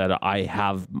sure that I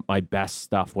have my best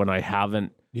stuff when I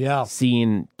haven't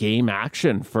seen game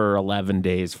action for 11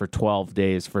 days, for 12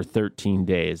 days, for 13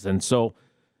 days. And so,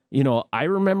 I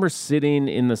remember sitting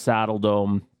in the Saddle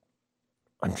Dome.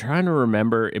 I'm trying to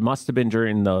remember. It must have been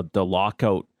during the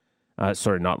lockout. The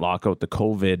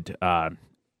COVID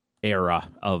era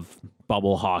of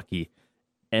bubble hockey.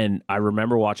 And I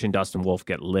remember watching Dustin Wolf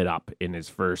get lit up in the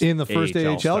first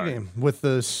AHL game with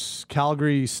the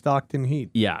Calgary Stockton Heat.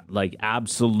 Yeah, like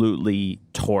absolutely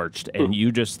torched. And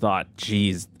you just thought,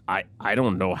 geez, I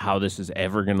don't know how this is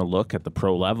ever going to look at the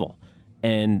pro level.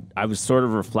 And I was sort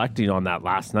of reflecting on that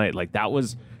last night. Like, that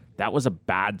was a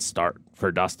bad start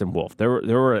for Dustin Wolf. There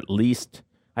were at least,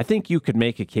 I think you could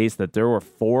make a case that there were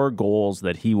 4 goals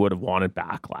that he would have wanted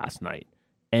back last night.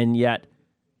 And yet,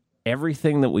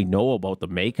 everything that we know about the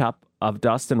makeup of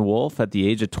Dustin Wolf at the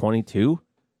age of 22,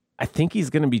 I think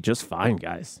he's going to be just fine,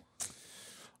 guys.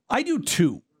 I do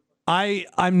too.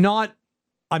 I'm not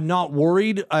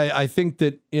worried. I think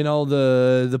that,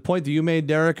 the point that you made,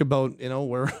 Derek, about,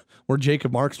 where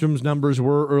Jacob Markstrom's numbers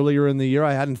were earlier in the year,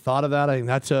 I hadn't thought of that. I think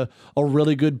that's a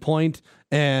really good point.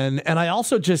 And I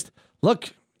also just,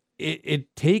 look,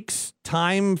 it takes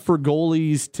time for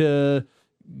goalies to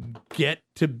get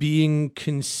to being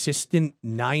consistent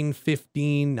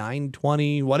 915,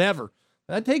 920, whatever.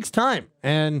 That takes time.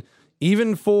 And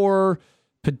even for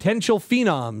potential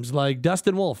phenoms like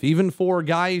Dustin Wolf, even for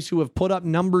guys who have put up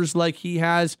numbers like he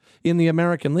has in the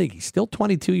American League, he's still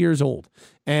 22 years old.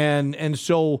 And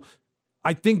so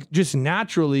I think just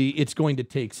naturally it's going to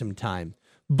take some time.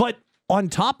 But on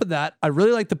top of that, I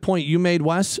really like the point you made,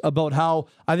 Wes, about how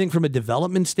I think from a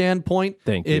development standpoint,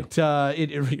 thank you.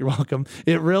 You're welcome.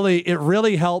 It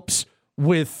really helps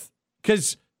with,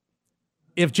 because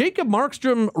if Jacob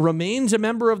Markstrom remains a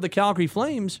member of the Calgary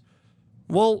Flames,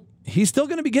 well, he's still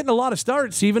going to be getting a lot of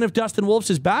starts, even if Dustin Wolf's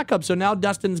his backup. So now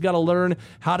Dustin's got to learn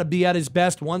how to be at his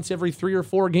best once every 3 or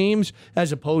 4 games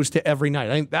as opposed to every night.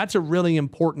 I think that's a really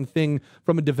important thing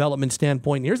from a development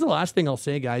standpoint. And here's the last thing I'll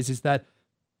say, guys, is that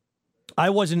I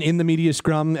wasn't in the media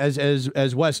scrum,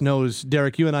 as Wes knows.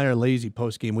 Derek, you and I are lazy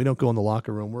post game. We don't go in the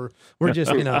locker room. We're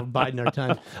just biding our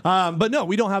time. But no,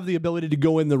 we don't have the ability to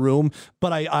go in the room.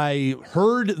 But I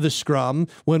heard the scrum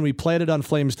when we played it on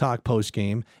Flames Talk post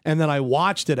game, and then I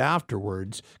watched it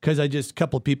afterwards because a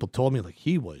couple of people told me like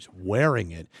he was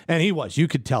wearing it, and he was. You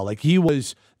could tell like he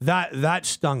was. That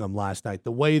stung him last night.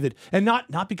 The way that, and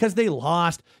not because they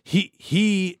lost.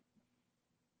 He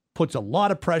puts a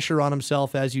lot of pressure on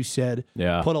himself, as you said.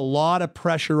 Yeah. Put a lot of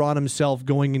pressure on himself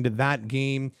going into that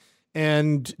game.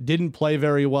 and didn't play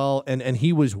very well, and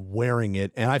he was wearing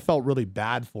it, and I felt really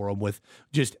bad for him with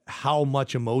just how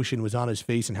much emotion was on his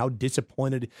face and how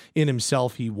disappointed in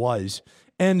himself he was.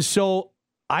 And so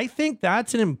I think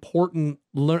that's an important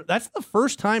that's the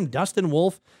first time Dustin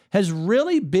Wolf has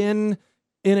really been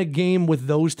in a game with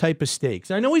those type of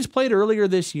stakes. I know he's played earlier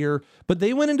this year, but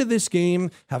they went into this game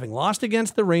having lost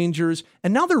against the Rangers,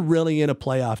 and now they're really in a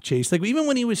playoff chase. Like, even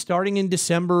when he was starting in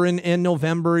December and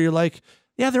November, you're like,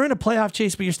 yeah, they're in a playoff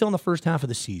chase, but you're still in the first half of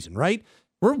the season, right?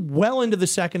 We're well into the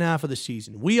second half of the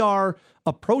season. We are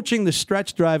approaching the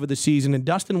stretch drive of the season, and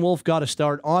Dustin Wolf got a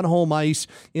start on home ice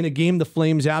in a game the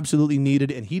Flames absolutely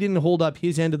needed, and he didn't hold up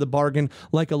his end of the bargain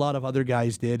like a lot of other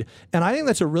guys did. And I think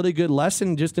that's a really good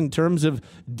lesson just in terms of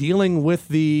dealing with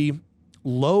the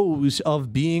lows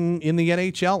of being in the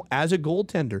NHL as a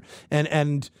goaltender.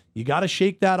 And you got to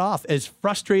shake that off. As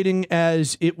frustrating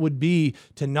as it would be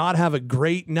to not have a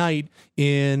great night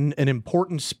in an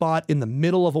important spot in the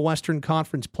middle of a Western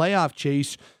Conference playoff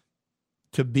chase,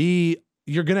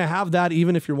 you're going to have that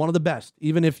even if you're one of the best.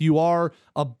 Even if you are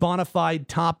a bona fide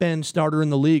top-end starter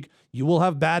in the league, you will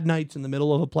have bad nights in the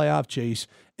middle of a playoff chase.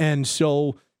 And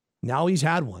so now he's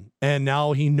had one, and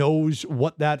now he knows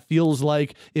what that feels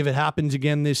like if it happens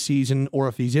again this season, or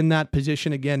if he's in that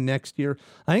position again next year.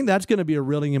 I think that's going to be a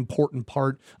really important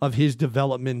part of his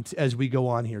development as we go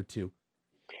on here too.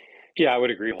 Yeah, I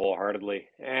would agree wholeheartedly.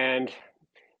 And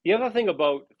the other thing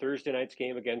about Thursday night's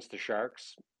game against the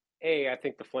Sharks, I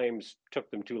think the Flames took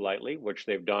them too lightly, which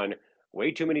they've done way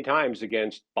too many times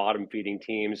against bottom-feeding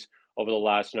teams over the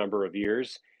last number of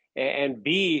years. And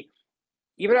B,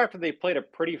 even after they played a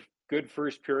pretty good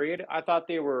first period, I thought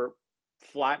they were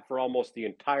flat for almost the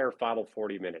entire final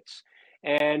 40 minutes.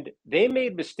 And they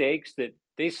made mistakes that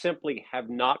they simply have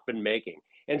not been making.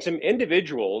 And some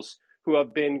individuals who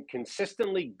have been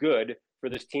consistently good for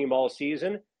this team all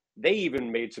season, they even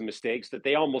made some mistakes that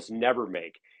they almost never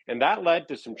make. And that led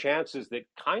to some chances that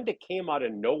kind of came out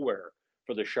of nowhere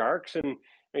for the Sharks. And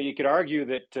you could argue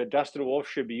that Dustin Wolf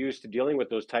should be used to dealing with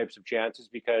those types of chances,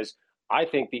 because I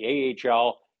think the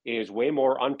AHL is way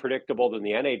more unpredictable than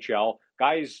the NHL.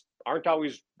 Guys aren't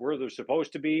always where they're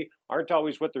supposed to be, aren't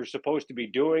always what they're supposed to be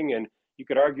doing. And you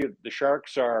could argue the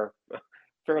Sharks are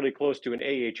fairly close to an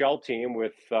AHL team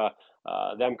with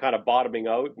them kind of bottoming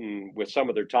out and with some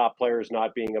of their top players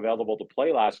not being available to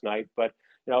play last night. But,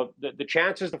 the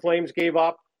chances the Flames gave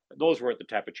up, those weren't the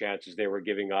type of chances they were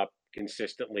giving up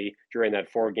consistently during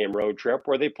that 4-game road trip,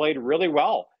 where they played really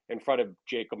well in front of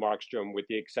Jacob Markstrom, with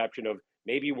the exception of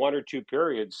maybe one or two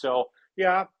periods. So,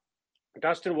 yeah,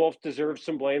 Dustin Wolf deserves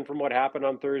some blame from what happened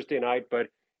on Thursday night. But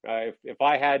if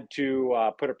I had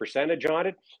to put a percentage on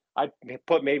it, I'd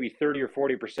put maybe 30 or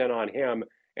 40% on him,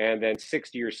 and then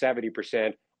 60 or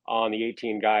 70% on the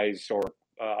 18 guys, or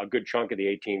a good chunk of the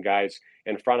 18 guys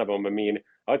in front of him. I mean,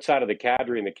 outside of the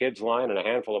Kadri and the kids line and a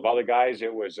handful of other guys,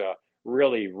 it was a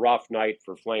really rough night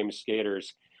for Flames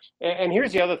skaters. And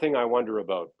here's the other thing I wonder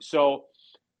about. So,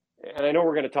 and I know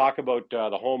we're going to talk about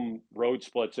the home road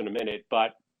splits in a minute,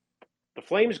 but the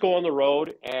Flames go on the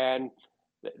road and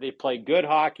they play good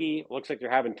hockey. It looks like they're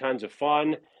having tons of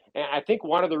fun. And I think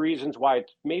one of the reasons why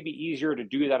it's maybe easier to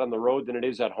do that on the road than it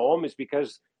is at home is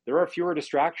because there are fewer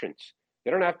distractions. They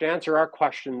don't have to answer our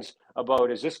questions about,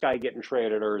 is this guy getting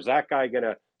traded, or is that guy going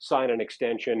to sign an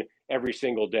extension every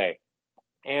single day?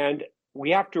 And we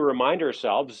have to remind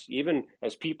ourselves, even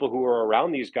as people who are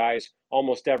around these guys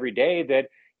almost every day, that,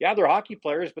 yeah, they're hockey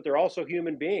players, but they're also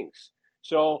human beings.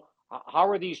 So how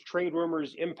are these trade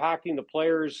rumors impacting the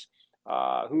players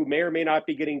who may or may not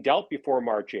be getting dealt before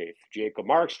March 8th? Jacob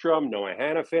Markstrom, Noah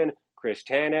Hanifin, Chris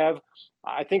Tanev.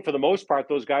 I think for the most part,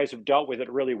 those guys have dealt with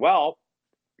it really well.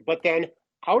 But then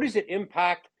how does it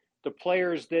impact the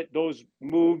players that those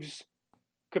moves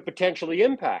could potentially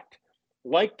impact?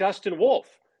 Like Dustin Wolf.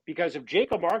 Because if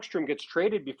Jacob Markstrom gets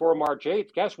traded before March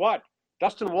 8th, guess what?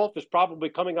 Dustin Wolf is probably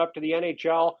coming up to the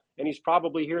NHL, and he's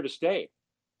probably here to stay.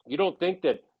 You don't think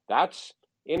that that's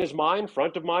in his mind,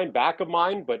 front of mind, back of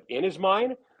mind, but in his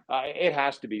mind? It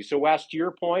has to be. So, Wes, to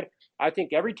your point, I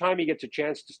think every time he gets a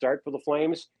chance to start for the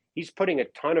Flames, he's putting a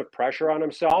ton of pressure on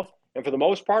himself. And for the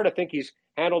most part, I think he's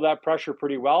handled that pressure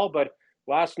pretty well. But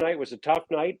last night was a tough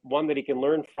night, one that he can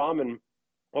learn from, and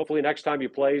hopefully next time he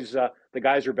plays, the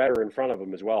guys are better in front of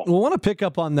him as well. We'll want to pick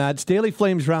up on that. Staley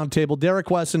Flames Roundtable,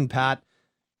 Derek Wesson, Pat.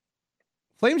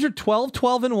 Flames are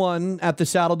 12-12-1 at the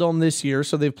Saddle Dome this year,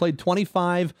 so they've played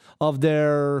 25 of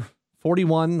their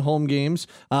 41 home games.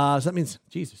 So that means,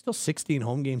 geez, there's still 16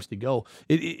 home games to go.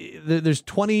 There's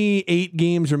 28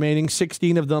 games remaining.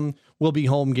 16 of them will be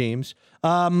home games.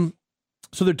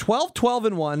 So they're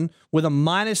 12-12-1 with a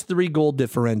 -3 goal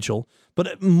differential.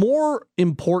 But more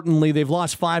importantly, they've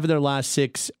lost 5 of their last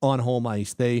 6 on home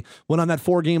ice. They went on that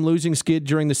 4-game losing skid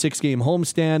during the 6-game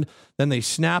homestand. Then they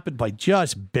snap it by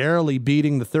just barely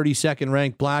beating the 32nd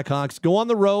ranked Blackhawks, go on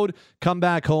the road, come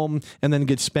back home, and then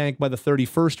get spanked by the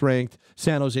 31st ranked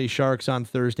San Jose Sharks on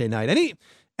Thursday night.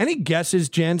 Any guesses,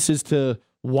 gents, as to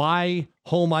why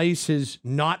home ice has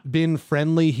not been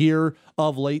friendly here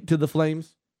of late to the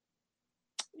Flames?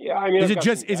 Yeah, I mean, is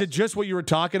it just what you were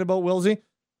talking about, Wilsey?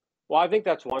 Well, I think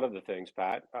that's one of the things,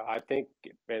 Pat. I think,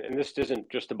 and this isn't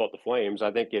just about the Flames,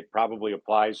 I think it probably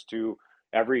applies to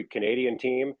every Canadian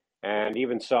team and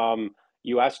even some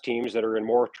U.S. teams that are in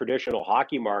more traditional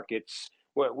hockey markets.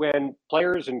 When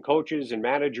players and coaches and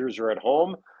managers are at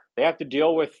home, they have to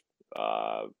deal with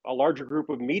a larger group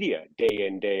of media day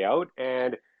in, day out.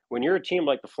 And when you're a team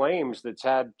like the Flames that's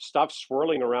had stuff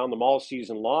swirling around them all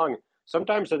season long,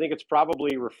 sometimes I think it's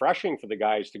probably refreshing for the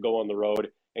guys to go on the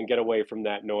road and get away from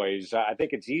that noise. I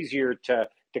think it's easier to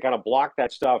kind of block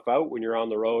that stuff out when you're on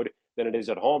the road than it is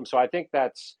at home. So I think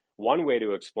that's one way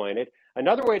to explain it.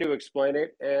 Another way to explain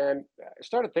it, and I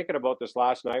started thinking about this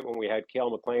last night when we had Cale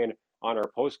McLean on our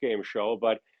post-game show,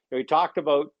 but we talked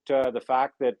about the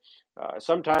fact that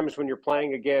sometimes when you're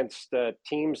playing against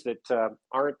teams that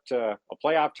aren't a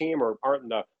playoff team or aren't in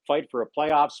the fight for a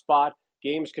playoff spot,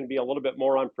 games can be a little bit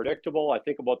more unpredictable. I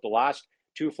think about the last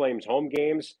 2 Flames home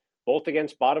games, both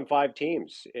against bottom 5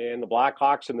 teams in the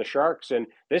Blackhawks and the Sharks. And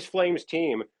this Flames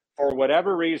team, for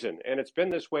whatever reason, and it's been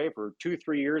this way for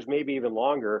 2-3 years, maybe even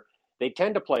longer, they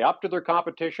tend to play up to their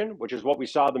competition, which is what we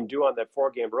saw them do on that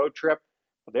 4-game road trip.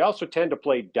 But they also tend to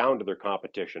play down to their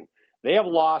competition. They have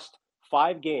lost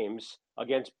 5 games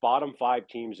against bottom 5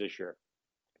 teams this year.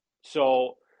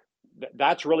 So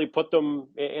that's really put them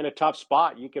in a tough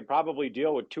spot. You could probably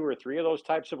deal with 2 or 3 of those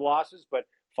types of losses, but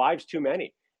 5's too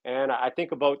many. And I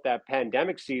think about that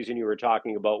pandemic season you were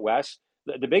talking about, Wes.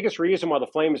 The biggest reason why the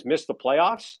Flames missed the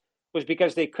playoffs was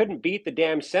because they couldn't beat the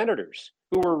damn Senators,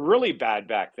 who were really bad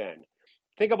back then.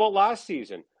 Think about last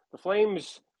season. The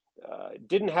Flames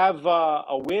didn't have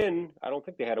a win. I don't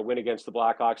think they had a win against the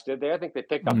Blackhawks, did they? I think they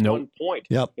picked up 1 point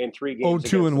in 3 games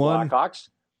against the Blackhawks.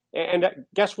 And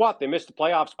guess what? They missed the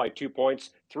playoffs by 2 points,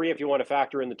 3 if you want to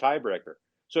factor in the tiebreaker.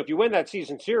 So if you win that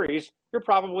season series, you're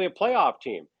probably a playoff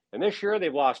team. And this year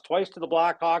they've lost twice to the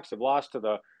Blackhawks. They've lost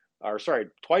to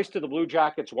twice to the Blue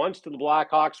Jackets, once to the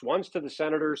Blackhawks, once to the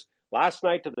Senators, last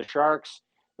night to the Sharks.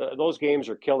 Those games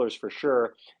are killers for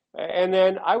sure. And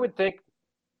then I would think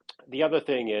the other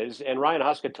thing is, and Ryan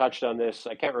Huska touched on this,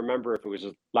 I can't remember if it was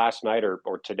last night or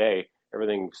today.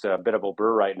 Everything's a bit of a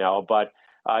blur right now, but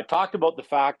talked about the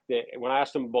fact that when I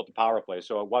asked him about the power play,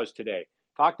 so it was today,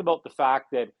 talked about the fact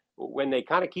that when they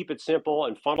kind of keep it simple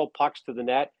and funnel pucks to the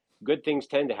net, good things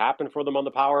tend to happen for them on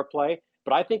the power play.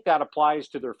 But I think that applies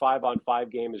to their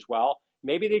 5-on-5 game as well.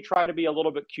 Maybe they try to be a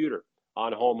little bit cuter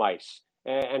on home ice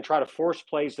and try to force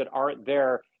plays that aren't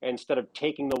there instead of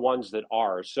taking the ones that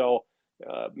are. So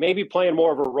maybe playing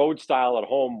more of a road style at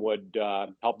home would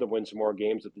help them win some more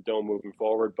games at the Dome moving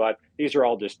forward. But these are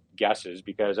all just guesses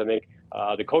because I think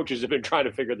the coaches have been trying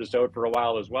to figure this out for a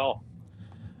while as well.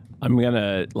 I'm going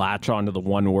to latch on to the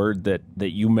one word that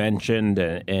you mentioned,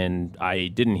 and I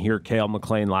didn't hear Cale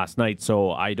McLean last night,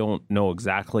 so I don't know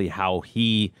exactly how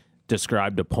he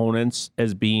described opponents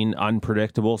as being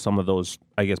unpredictable, some of those,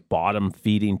 I guess,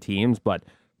 bottom-feeding teams. But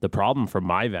the problem from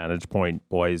my vantage point,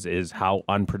 boys, is how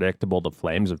unpredictable the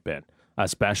Flames have been,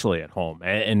 especially at home.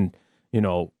 And you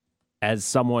know, as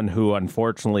someone who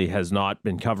unfortunately has not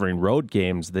been covering road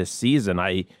games this season,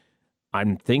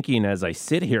 I'm thinking as I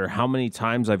sit here, how many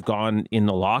times I've gone in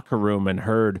the locker room and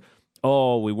heard,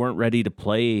 oh, we weren't ready to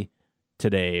play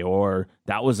today, or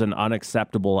that was an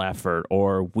unacceptable effort,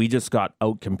 or we just got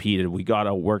outcompeted, we got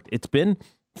outworked. It's been,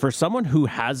 for someone who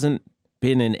hasn't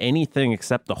been in anything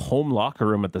except the home locker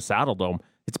room at the Saddle Dome,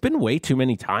 it's been way too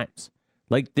many times.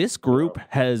 Like, this group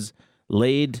has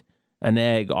laid an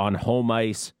egg on home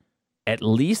ice at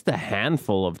least a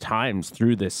handful of times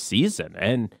through this season,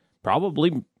 and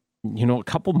probably, you know, a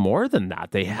couple more than that.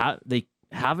 They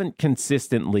haven't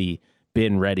consistently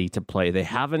been ready to play. They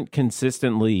haven't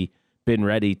consistently been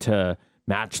ready to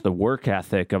match the work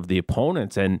ethic of the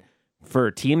opponents. And for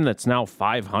a team that's now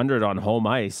 500 on home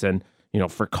ice, and, you know,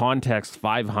 for context,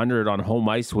 500 on home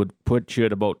ice would put you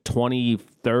at about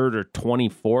 23rd or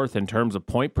 24th in terms of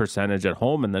point percentage at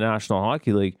home in the National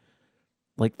Hockey League.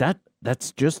 Like,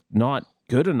 that's just not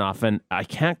good enough. And I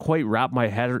can't quite wrap my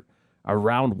head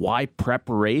around why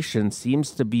preparation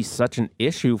seems to be such an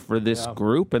issue for this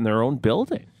group in their own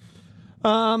building.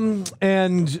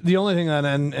 And the only thing that,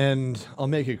 and I'll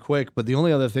make it quick, but the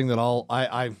only other thing that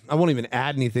I won't even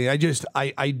add anything.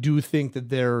 I do think that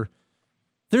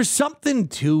there's something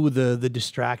to the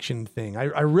distraction thing.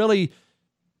 I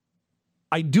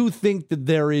do think that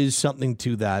there is something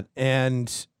to that.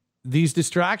 And these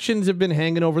distractions have been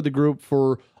hanging over the group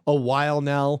for a while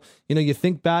now. You know, you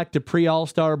think back to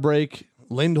pre-All-Star break,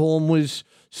 Lindholm was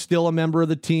still a member of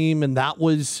the team, and that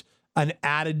was an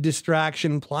added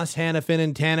distraction, plus Hanifin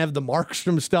and Tanev. The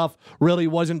Markstrom stuff really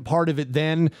wasn't part of it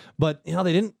then, but you know,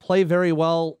 they didn't play very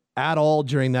well at all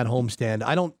during that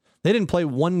homestand. They didn't play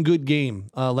one good game,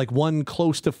 like one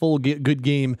close to full good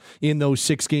game in those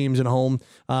 6 games at home,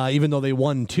 even though they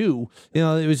won 2. You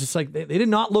know, it was just like they did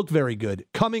not look very good.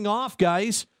 Coming off,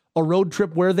 guys, a road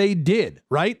trip where they did,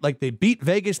 right? Like they beat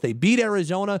Vegas, they beat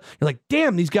Arizona. You're like,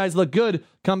 damn, these guys look good.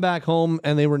 Come back home,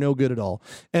 and they were no good at all.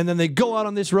 And then they go out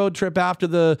on this road trip after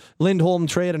the Lindholm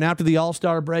trade and after the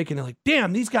All-Star break, and they're like,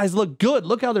 damn, these guys look good.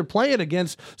 Look how they're playing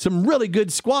against some really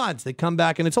good squads. They come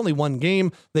back, and it's only one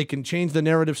game. They can change the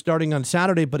narrative starting on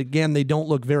Saturday, but again, they don't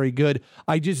look very good.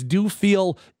 I just do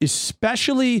feel,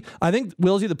 especially, I think,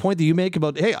 Wilsey, the point that you make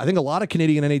about, hey, I think a lot of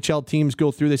Canadian NHL teams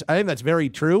go through this. I think that's very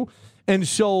true. And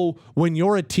so when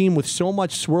you're a team with so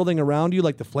much swirling around you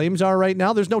like the Flames are right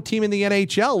now, there's no team in the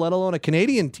NHL, let alone a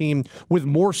Canadian team, with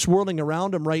more swirling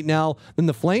around them right now than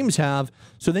the Flames have.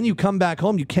 So then you come back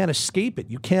home, you can't escape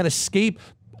it. You can't escape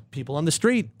people on the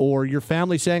street or your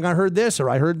family saying, I heard this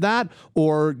or I heard that,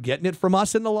 or getting it from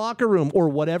us in the locker room, or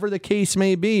whatever the case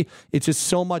may be. It's just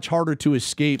so much harder to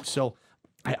escape. So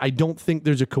I don't think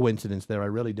there's a coincidence there. I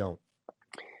really don't.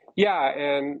 Yeah,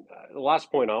 and the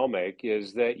last point I'll make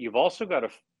is that you've also got a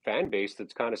fan base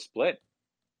that's kind of split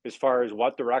as far as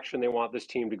what direction they want this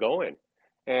team to go in.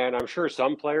 And I'm sure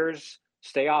some players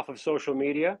stay off of social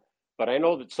media, but I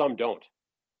know that some don't.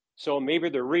 So maybe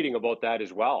they're reading about that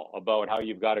as well, about how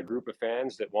you've got a group of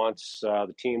fans that wants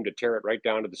the team to tear it right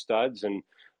down to the studs and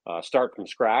start from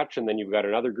scratch. And then you've got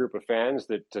another group of fans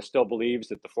that still believes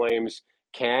that the Flames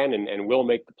can and will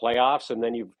make the playoffs. And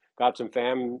then you've got some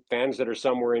fans that are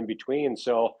somewhere in between.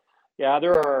 So, yeah,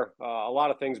 there are a lot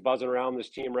of things buzzing around this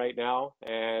team right now.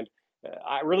 And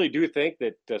I really do think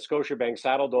that Scotiabank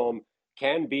Saddledome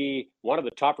can be one of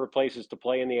the tougher places to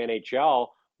play in the NHL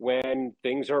when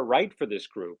things are right for this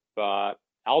group.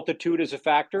 Altitude is a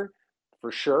factor,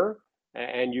 for sure.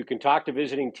 And you can talk to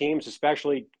visiting teams,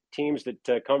 especially teams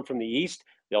that come from the East.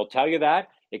 They'll tell you that.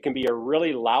 It can be a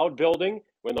really loud building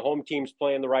when the home team's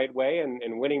playing the right way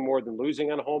and winning more than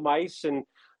losing on home ice. And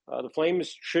the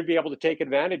Flames should be able to take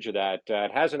advantage of that.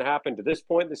 It hasn't happened to this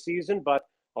point in the season, but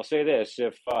I'll say this,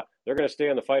 if they're going to stay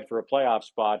in the fight for a playoff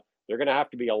spot, they're going to have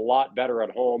to be a lot better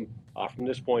at home from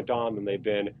this point on than they've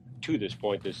been to this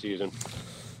point this season.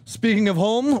 Speaking of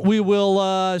home, we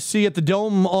will see you at the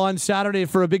Dome on Saturday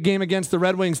for a big game against the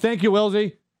Red Wings. Thank you,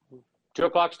 Wilsey.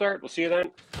 2:00 start. We'll see you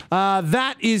then.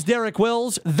 That is Derek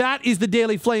Wills. That is the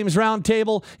Daily Flames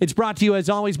Roundtable. It's brought to you, as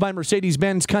always, by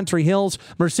Mercedes-Benz Country Hills.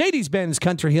 Mercedes-Benz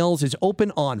Country Hills is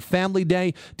open on Family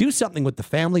Day. Do something with the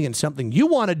family and something you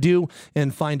want to do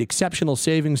and find exceptional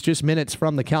savings just minutes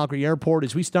from the Calgary airport.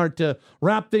 As we start to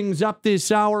wrap things up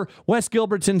this hour, Wes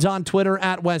Gilbertson's on Twitter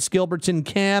at Wes Gilbertson.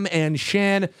 Cam and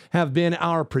Shan have been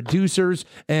our producers,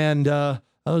 and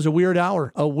that was a weird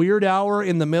hour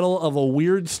in the middle of a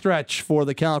weird stretch for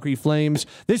the Calgary Flames.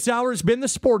 This hour has been the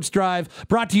Sports Drive,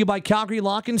 brought to you by Calgary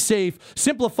Lock and Safe.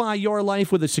 Simplify your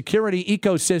life with a security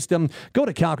ecosystem. Go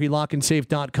to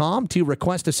calgarylockandsafe.com to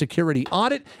request a security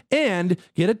audit and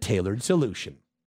get a tailored solution.